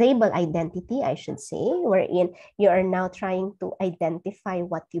 stable identity, I should say, wherein you are now trying to identify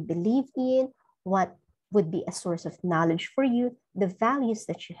what you believe in, what would be a source of knowledge for you, the values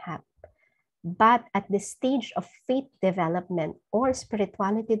that you have. But at the stage of faith development or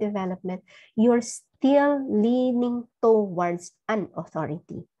spirituality development, you're still leaning towards an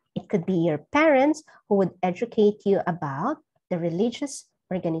authority. It could be your parents who would educate you about the religious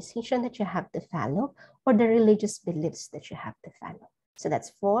organization that you have to follow or the religious beliefs that you have to follow. So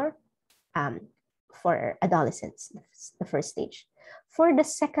that's for adolescents, the first stage. For the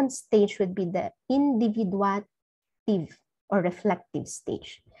second stage would be the individuative or reflective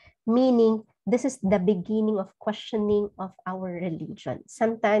stage, meaning this is the beginning of questioning of our religion.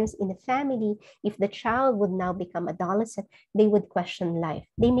 Sometimes in a family, if the child would now become adolescent, they would question life.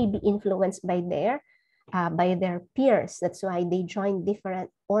 They may be influenced by their peers. That's why they join different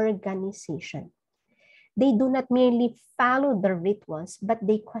organizations. They do not merely follow the rituals, but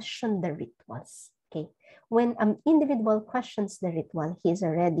they question the rituals. Okay, when an individual questions the ritual, he is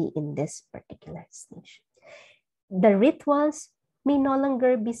already in this particular stage. The rituals may no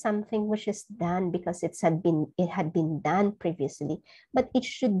longer be something which is done because it had been done previously, but it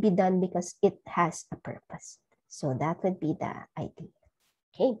should be done because it has a purpose. So that would be the idea.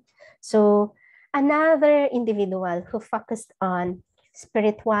 Okay, so another individual who focused on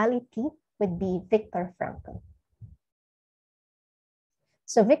spirituality would be Viktor Frankl.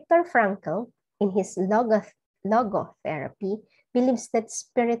 So Viktor Frankl, in his logotherapy, believes that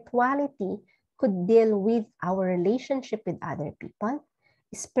spirituality could deal with our relationship with other people.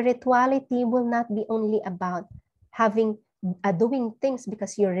 Spirituality will not be only about doing things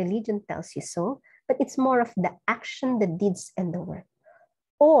because your religion tells you so, but it's more of the action, the deeds, and the work.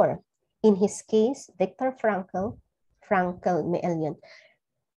 Or in his case, Viktor Frankl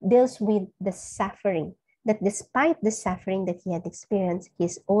deals with the suffering, that despite the suffering that he had experienced,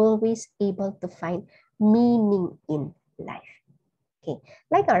 he's always able to find meaning in life. Okay,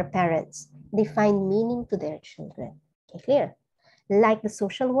 like our parents, they find meaning to their children. Okay, clear? Like the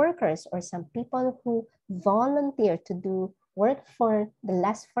social workers or some people who volunteer to do work for the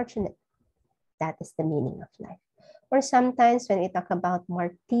less fortunate. That is the meaning of life. Or sometimes when we talk about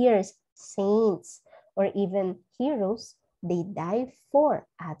martyrs, saints, or even heroes, they die for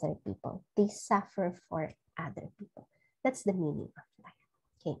other people. They suffer for other people. That's the meaning of life.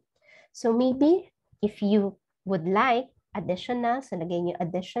 Okay. So maybe if you would like additional, so lagay niyo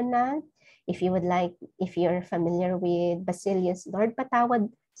additional. If you would like, if you're familiar with Basilius' Lord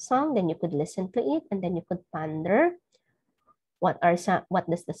Patawad song, then you could listen to it and then you could ponder what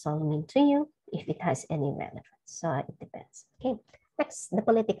does the song mean to you, if it has any relevance. So it depends. Okay. Next, the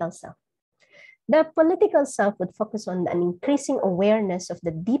political self. The political self would focus on an increasing awareness of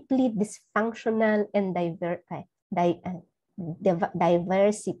the deeply dysfunctional and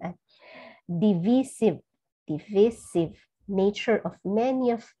divisive nature of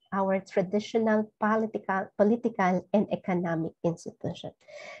many of our traditional political and economic institutions.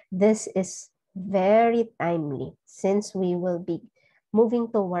 This is very timely since we will be moving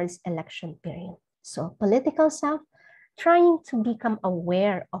towards election period. So political self, trying to become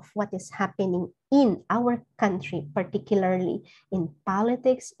aware of what is happening in our country, particularly in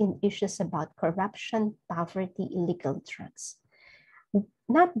politics, in issues about corruption, poverty, illegal drugs.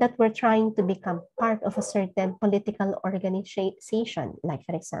 Not that we're trying to become part of a certain political organization, like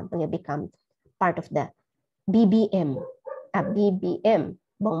for example, you become part of the BBM,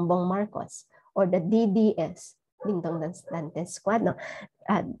 Bongbong Marcos, or the DDS, Dingdong Dantes Squad, no?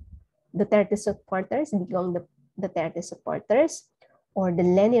 Duterte supporters, Digong Duterte supporters, or the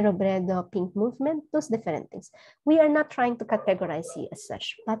Leni Robredo Pink Movement, those different things. We are not trying to categorize you as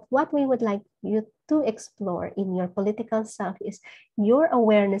such, but what we would like you to explore in your political self is your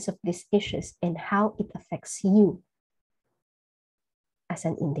awareness of these issues and how it affects you as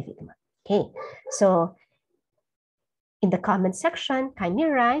an individual. Okay, so in the comment section, kindly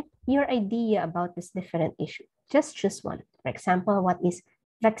write your idea about this different issue. Just choose one. For example, what is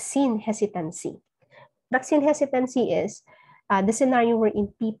vaccine hesitancy? Vaccine hesitancy is the scenario wherein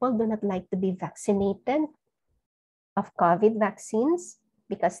people do not like to be vaccinated of COVID vaccines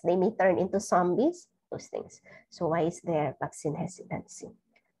because they may turn into zombies, those things. So why is there vaccine hesitancy?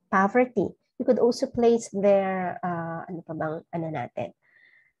 Poverty. You could also place there, ano pa bang, ano natin?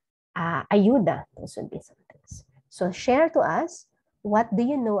 Ayuda. Those would be some things. So share to us, what do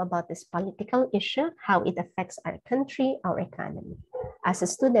you know about this political issue, how it affects our country, our economy? As a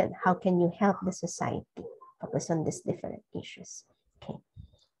student, how can you help the society? Focus on these different issues. Okay,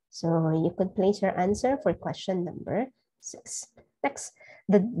 so you could place your answer for question number 6. Next,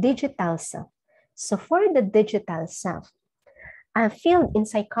 the digital self. So for the digital self, a field in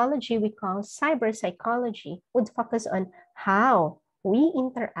psychology we call cyber psychology would focus on how we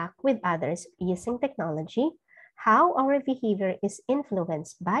interact with others using technology, how our behavior is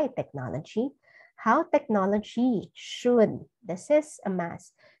influenced by technology, how technology should, this is a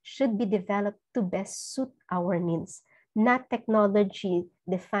mass, should be developed to best suit our needs, not technology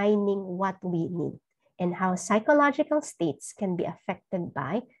defining what we need, and how psychological states can be affected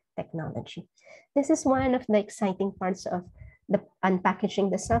by technology. This is one of the exciting parts of the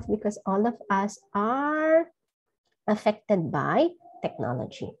unpackaging the self, because all of us are affected by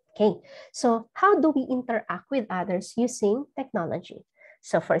technology. Okay, so how do we interact with others using technology?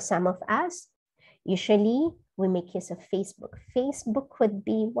 So for some of us, usually we make use of Facebook. Facebook would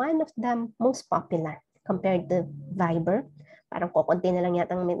be one of the most popular compared to Viber. Parang kukunti na lang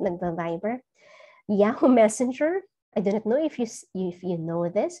yata ang nagva-Viber. Yahoo Messenger, I do not know if you know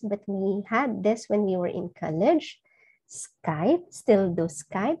this, but we had this when we were in college. Skype, still do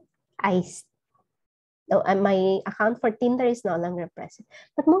Skype. My account for Tinder is no longer present,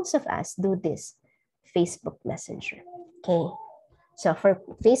 but most of us do this Facebook Messenger. Okay, so for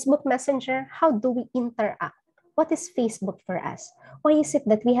Facebook Messenger, how do we interact? What is Facebook for us? Why is it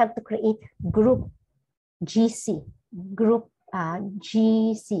that we have to create group GC, group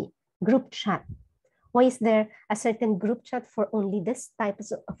chat? Why is there a certain group chat for only this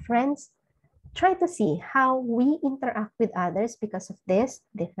types of friends? Try to see how we interact with others because of this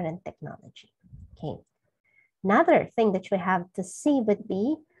different technology. Okay. Another thing that we have to see would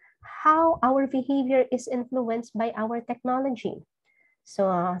be how our behavior is influenced by our technology. So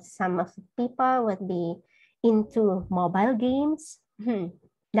some of the people would be into mobile games.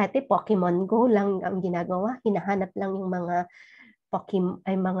 Dati Pokemon Go lang ang ginagawa. Hinahanap lang yung mga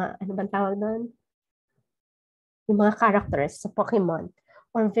ano bang tawag doon? Yung mga characters sa Pokemon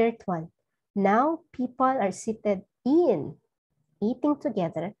or virtual. Now, people are seated in, eating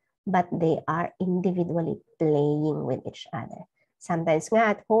together, but they are individually playing with each other. Sometimes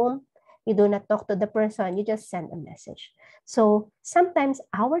nga at home, you do not talk to the person, you just send a message. So sometimes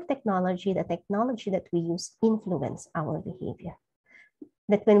our technology, the technology that we use, influence our behavior.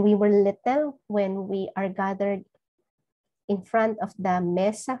 That when we were little, when we are gathered in front of the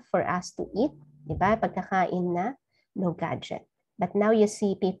mesa for us to eat, diba? Pagkakain na, no gadget. But now you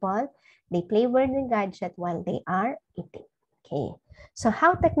see people, they play with the gadget while they are eating. Okay, so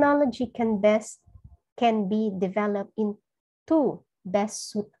how technology can be developed to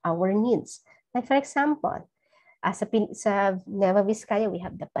best suit our needs. Like for example, sa Nueva Vizcaya, we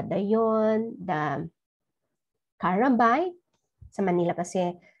have the Padayon, the Carabay. Sa Manila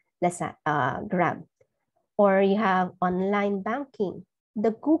kasi Grab. Or you have online banking,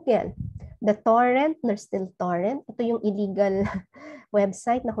 the Google, the torrent, there's still torrent. Ito yung illegal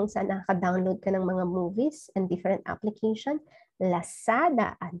website na kung saan nakaka-download ka ng mga movies and different application,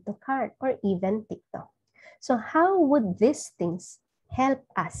 Lazada, Add to Cart, or even TikTok. So how would these things help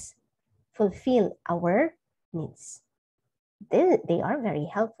us fulfill our needs? They are very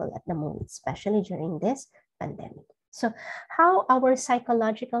helpful at the moment, especially during this pandemic. So how our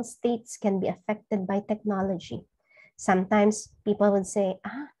psychological states can be affected by technology. Sometimes people would say,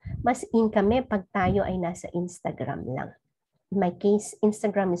 mas in kami pag tayo ay nasa Instagram lang. In my case,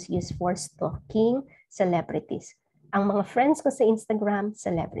 Instagram is used for stalking celebrities. Ang mga friends ko sa Instagram,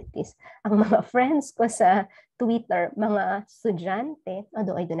 celebrities. Ang mga friends ko sa Twitter, mga estudyante,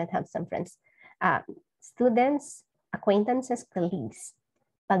 although I do not have some friends, students, acquaintances, colleagues.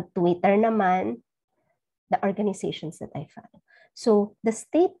 Pag Twitter naman, the organizations that I follow. So the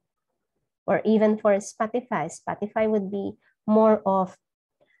state, or even for Spotify would be more of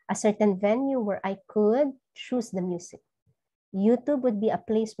a certain venue where I could choose the music. YouTube would be a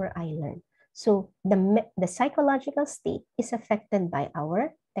place where I learn. So the psychological state is affected by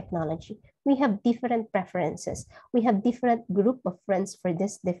our technology. We have different preferences. We have different group of friends for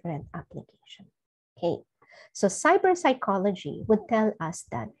this different application. Okay, so cyber psychology would tell us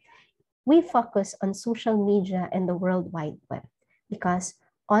that we focus on social media and the World Wide Web because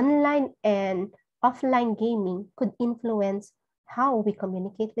online and offline gaming could influence how we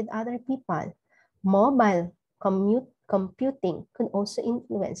communicate with other people. Mobile computing could also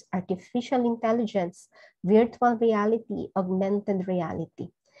influence artificial intelligence, virtual reality, augmented reality.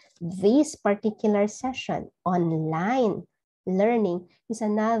 This particular session, online learning, is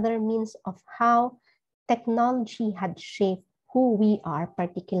another means of how technology had shaped who we are,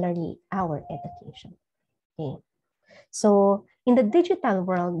 particularly our education. Okay. So in the digital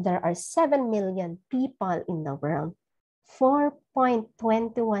world, there are 7 million people in the world.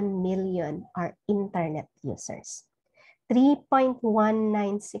 4.21 million are internet users.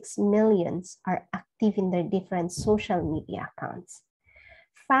 3.196 millions are active in their different social media accounts.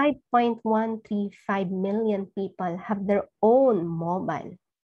 5.135 million people have their own mobile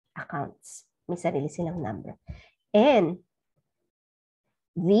accounts. May sarili silang number. And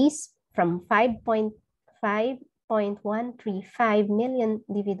these from 5.135 million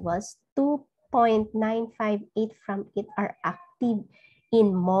individuals, 2.958 from it are active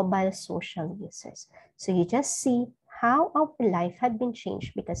in mobile social users. So you just see how our life had been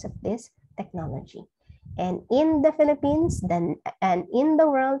changed because of this technology. And in the Philippines and in the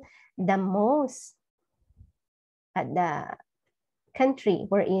world, the country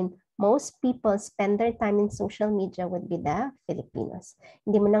wherein most people spend their time in social media would be the Filipinos.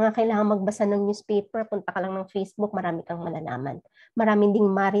 Hindi mo na nga kailangan magbasa ng newspaper, punta ka lang ng Facebook, marami kang malalaman. Maraming ding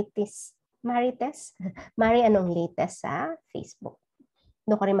marites. Mari anong latest sa Facebook.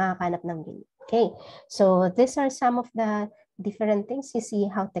 Doon ka rin makakanap ng video. Okay, so these are some of the different things you see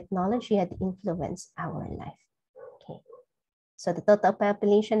how technology had influenced our life. Okay, so the total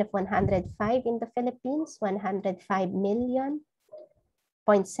population of 105 in the Philippines, 105 million.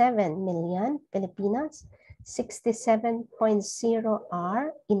 0.7 million Filipinos, 67.0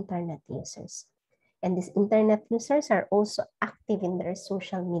 are internet users. And these internet users are also active in their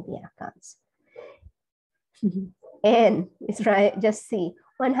social media accounts. And it's right, just see,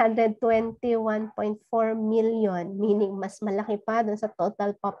 121.4 million, meaning mas malaki pa dun sa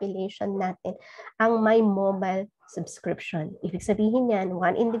total population natin ang may mobile subscription. Ibig sabihin yan,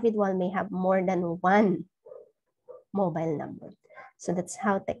 one individual may have more than one mobile number. So that's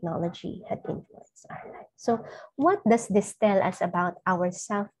how technology had influenced our life. So what does this tell us about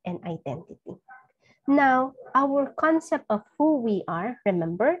ourself and identity? Now, our concept of who we are,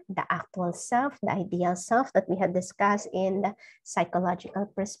 remember the actual self, the ideal self that we had discussed in the psychological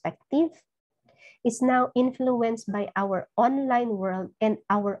perspective, is now influenced by our online world and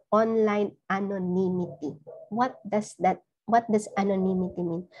our online anonymity. What does anonymity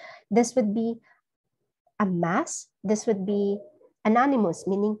mean? This would be a mask. This would be anonymous,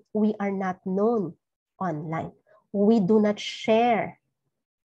 meaning we are not known online. We do not share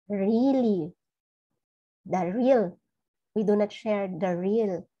we do not share the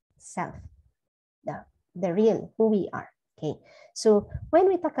real self, the real who we are. Okay, so when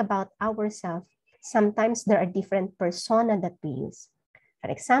we talk about ourselves, sometimes there are different persona that we use.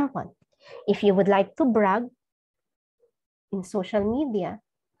 For example, if you would like to brag in social media,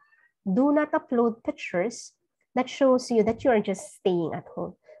 do not upload pictures that shows you that you are just staying at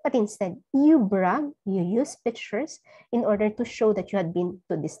home. But instead, you brag, you use pictures in order to show that you had been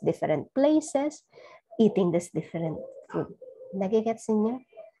to these different places, eating this different food. Nagigets niyo?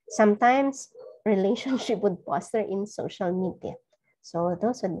 Sometimes, relationship would foster in social media. So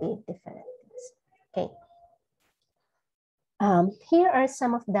those would be different things. Okay. Here are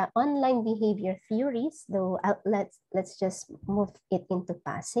some of the online behavior theories, though let's just move it into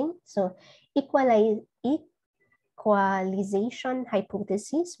passing. So equalization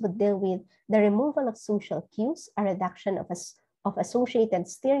hypothesis would deal with the removal of social cues, a reduction of associated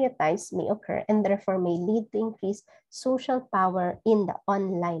stereotypes may occur and therefore may lead to increased social power in the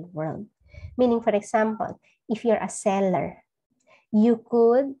online world. Meaning, for example, if you're a seller, you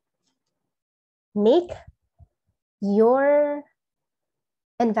could make your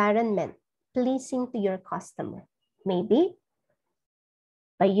environment pleasing to your customer, maybe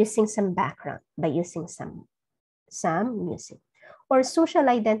by using some background, by using some music, or social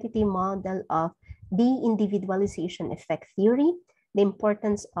identity model of de-individualization effect theory, the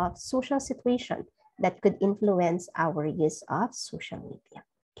importance of social situation that could influence our use of social media.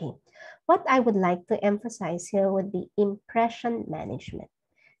 Okay. What I would like to emphasize here would be impression management.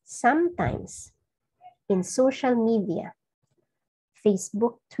 Sometimes in social media,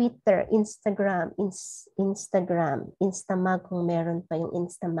 Facebook, Twitter, Instagram, Instamag kung meron pa yung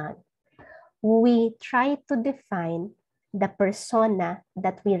Instamag, we try to define the persona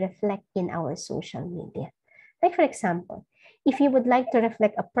that we reflect in our social media. Like for example, if you would like to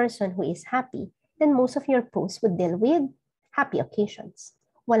reflect a person who is happy, then most of your posts would deal with happy occasions.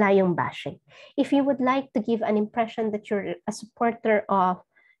 Wala yung bashing. If you would like to give an impression that you're a supporter of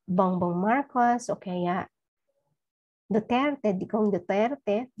Bongbong Marcos o kaya Duterte, Digong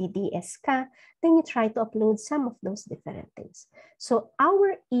Duterte, DDS ka, then you try to upload some of those different things. So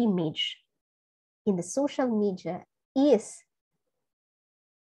our image in the social media is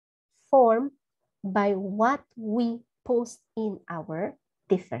formed by what we post in our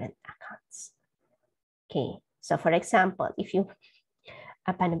different accounts. Okay, so for example, if you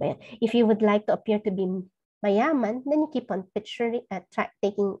if you would like to appear to be mayaman, then you keep on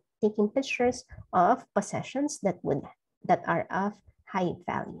taking pictures of possessions that are of high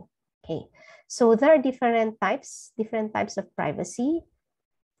value. Okay, so there are different types of privacy: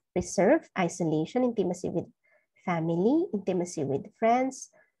 reserve, isolation, intimacy with family, intimacy with friends,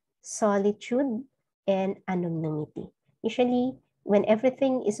 solitude, and anonymity. Usually, when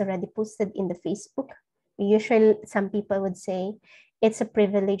everything is already posted in the Facebook, some people would say it's a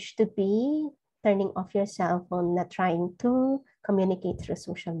privilege to be turning off your cell phone, not trying to communicate through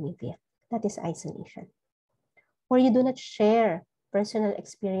social media. That is isolation. Or you do not share personal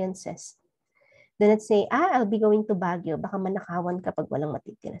experiences. Do not say, I'll be going to Baguio, baka manakawan kapag walang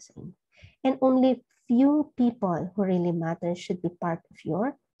matitira sa inyo. And only few people who really matter should be part of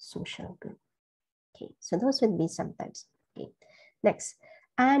your social group. Okay, so those would be sometimes. Okay, next,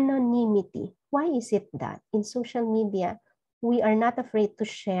 anonymity. Why is it that in social media, we are not afraid to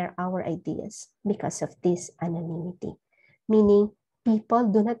share our ideas because of this anonymity? Meaning, people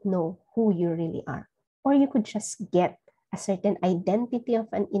do not know who you really are. Or you could just get a certain identity of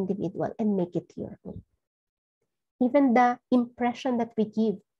an individual and make it your own. Even the impression that we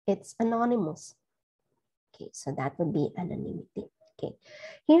give, it's anonymous. Okay, so that would be anonymity. Okay,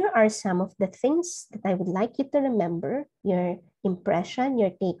 here are some of the things that I would like you to remember, your impression,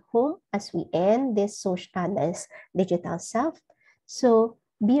 your take home as we end this digital self. So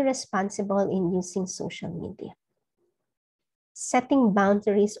be responsible in using social media. Setting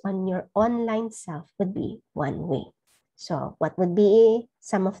boundaries on your online self would be one way. So what would be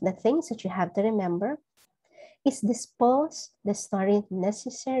some of the things that you have to remember? Is this post, the story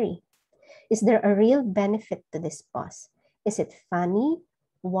necessary? Is there a real benefit to this post? Is it funny,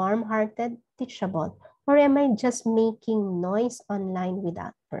 warm-hearted, teachable? Or am I just making noise online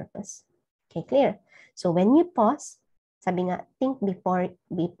without purpose? Okay, clear? So when you pause, sabi nga, think before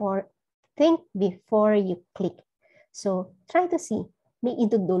you click. So try to see, may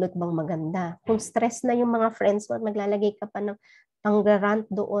idudulot bang maganda? Kung stress na yung mga friends mo, maglalagay ka pa ng pang-rant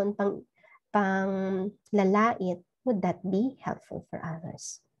doon, pang lalait, would that be helpful for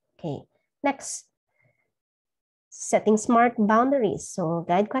others? Okay, next. Setting smart boundaries. So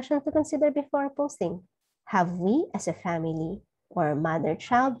guide questions to consider before posting. Have we as a family or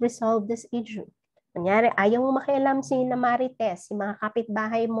mother-child resolved this issue? Kunyari, ayaw mo makialam si Marites, si mga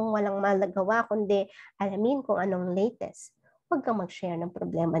kapitbahay mong walang malagawa, kundi alamin kung anong latest. Huwag kang mag-share ng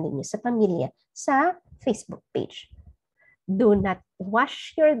problema ninyo sa pamilya sa Facebook page. Do not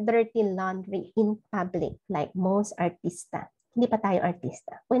wash your dirty laundry in public like most artista. Hindi pa tayo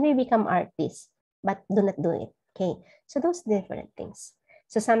artista. When we become artists, but do not do it. Okay, so those different things.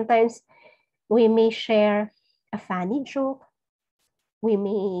 So sometimes we may share a funny joke, we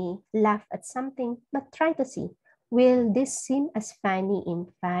may laugh at something, but try to see, will this seem as funny in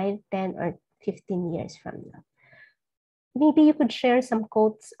 5, 10, or 15 years from now? Maybe you could share some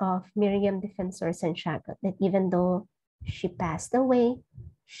quotes of Miriam Defensor Santiago that even though she passed away,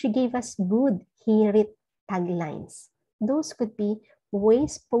 she gave us good hit taglines. Those could be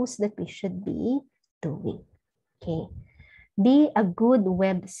ways posts that we should be doing. Okay, be a good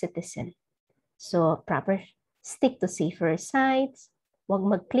web citizen. So stick to safer sites. Huwag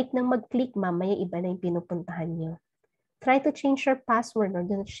mag-click ng mag-click, mamaya iba na yung pinupuntahan nyo. Try to change your password or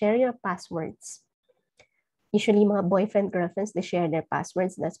don't share your passwords. Usually mga boyfriend, girlfriends, they share their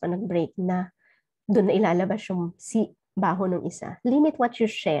passwords. That's pa nag-break na. Doon na ilalabas yung baho ng isa. Limit what you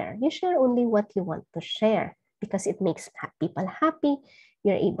share. You share only what you want to share because it makes people happy.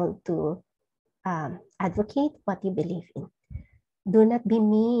 You're able to advocate what you believe in. Do not be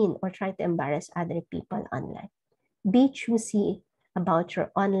mean or try to embarrass other people online. Be choosy about your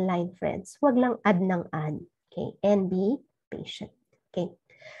online friends. Huwag lang add ng add. Okay? And be patient. Okay?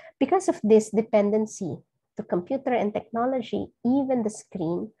 Because of this dependency to computer and technology, even the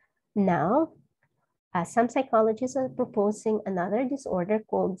screen, now some psychologists are proposing another disorder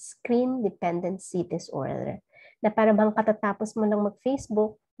called screen dependency disorder. Na para bang katatapos mo lang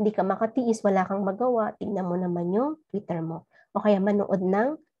mag-Facebook, hindi ka makatiis, wala kang magawa, tingnan mo naman yung Twitter mo. O kaya manood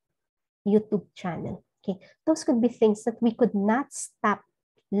ng YouTube channel. Okay, those could be things that we could not stop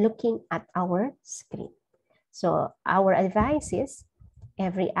looking at our screen. So our advice is,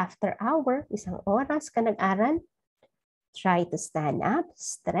 every after hour, isang oras ka nag-aral, try to stand up,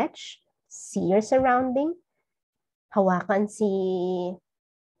 stretch, see your surrounding, hawakan si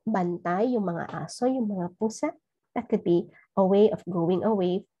bantay, yung mga aso, yung mga pusa. That could be a way of going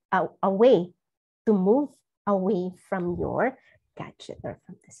away to move away from your gadget or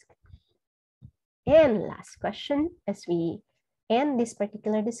from the screen. And last question as we end this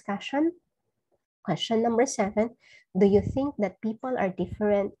particular discussion. Question number 7, do you think that people are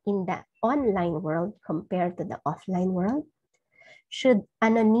different in the online world compared to the offline world? Should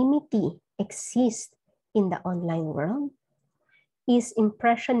anonymity exist in the online world? Is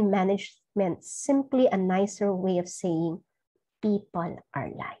impression management simply a nicer way of saying people are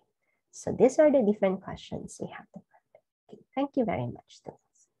lying? So these are the different questions we have to answer. Okay, thank you very much.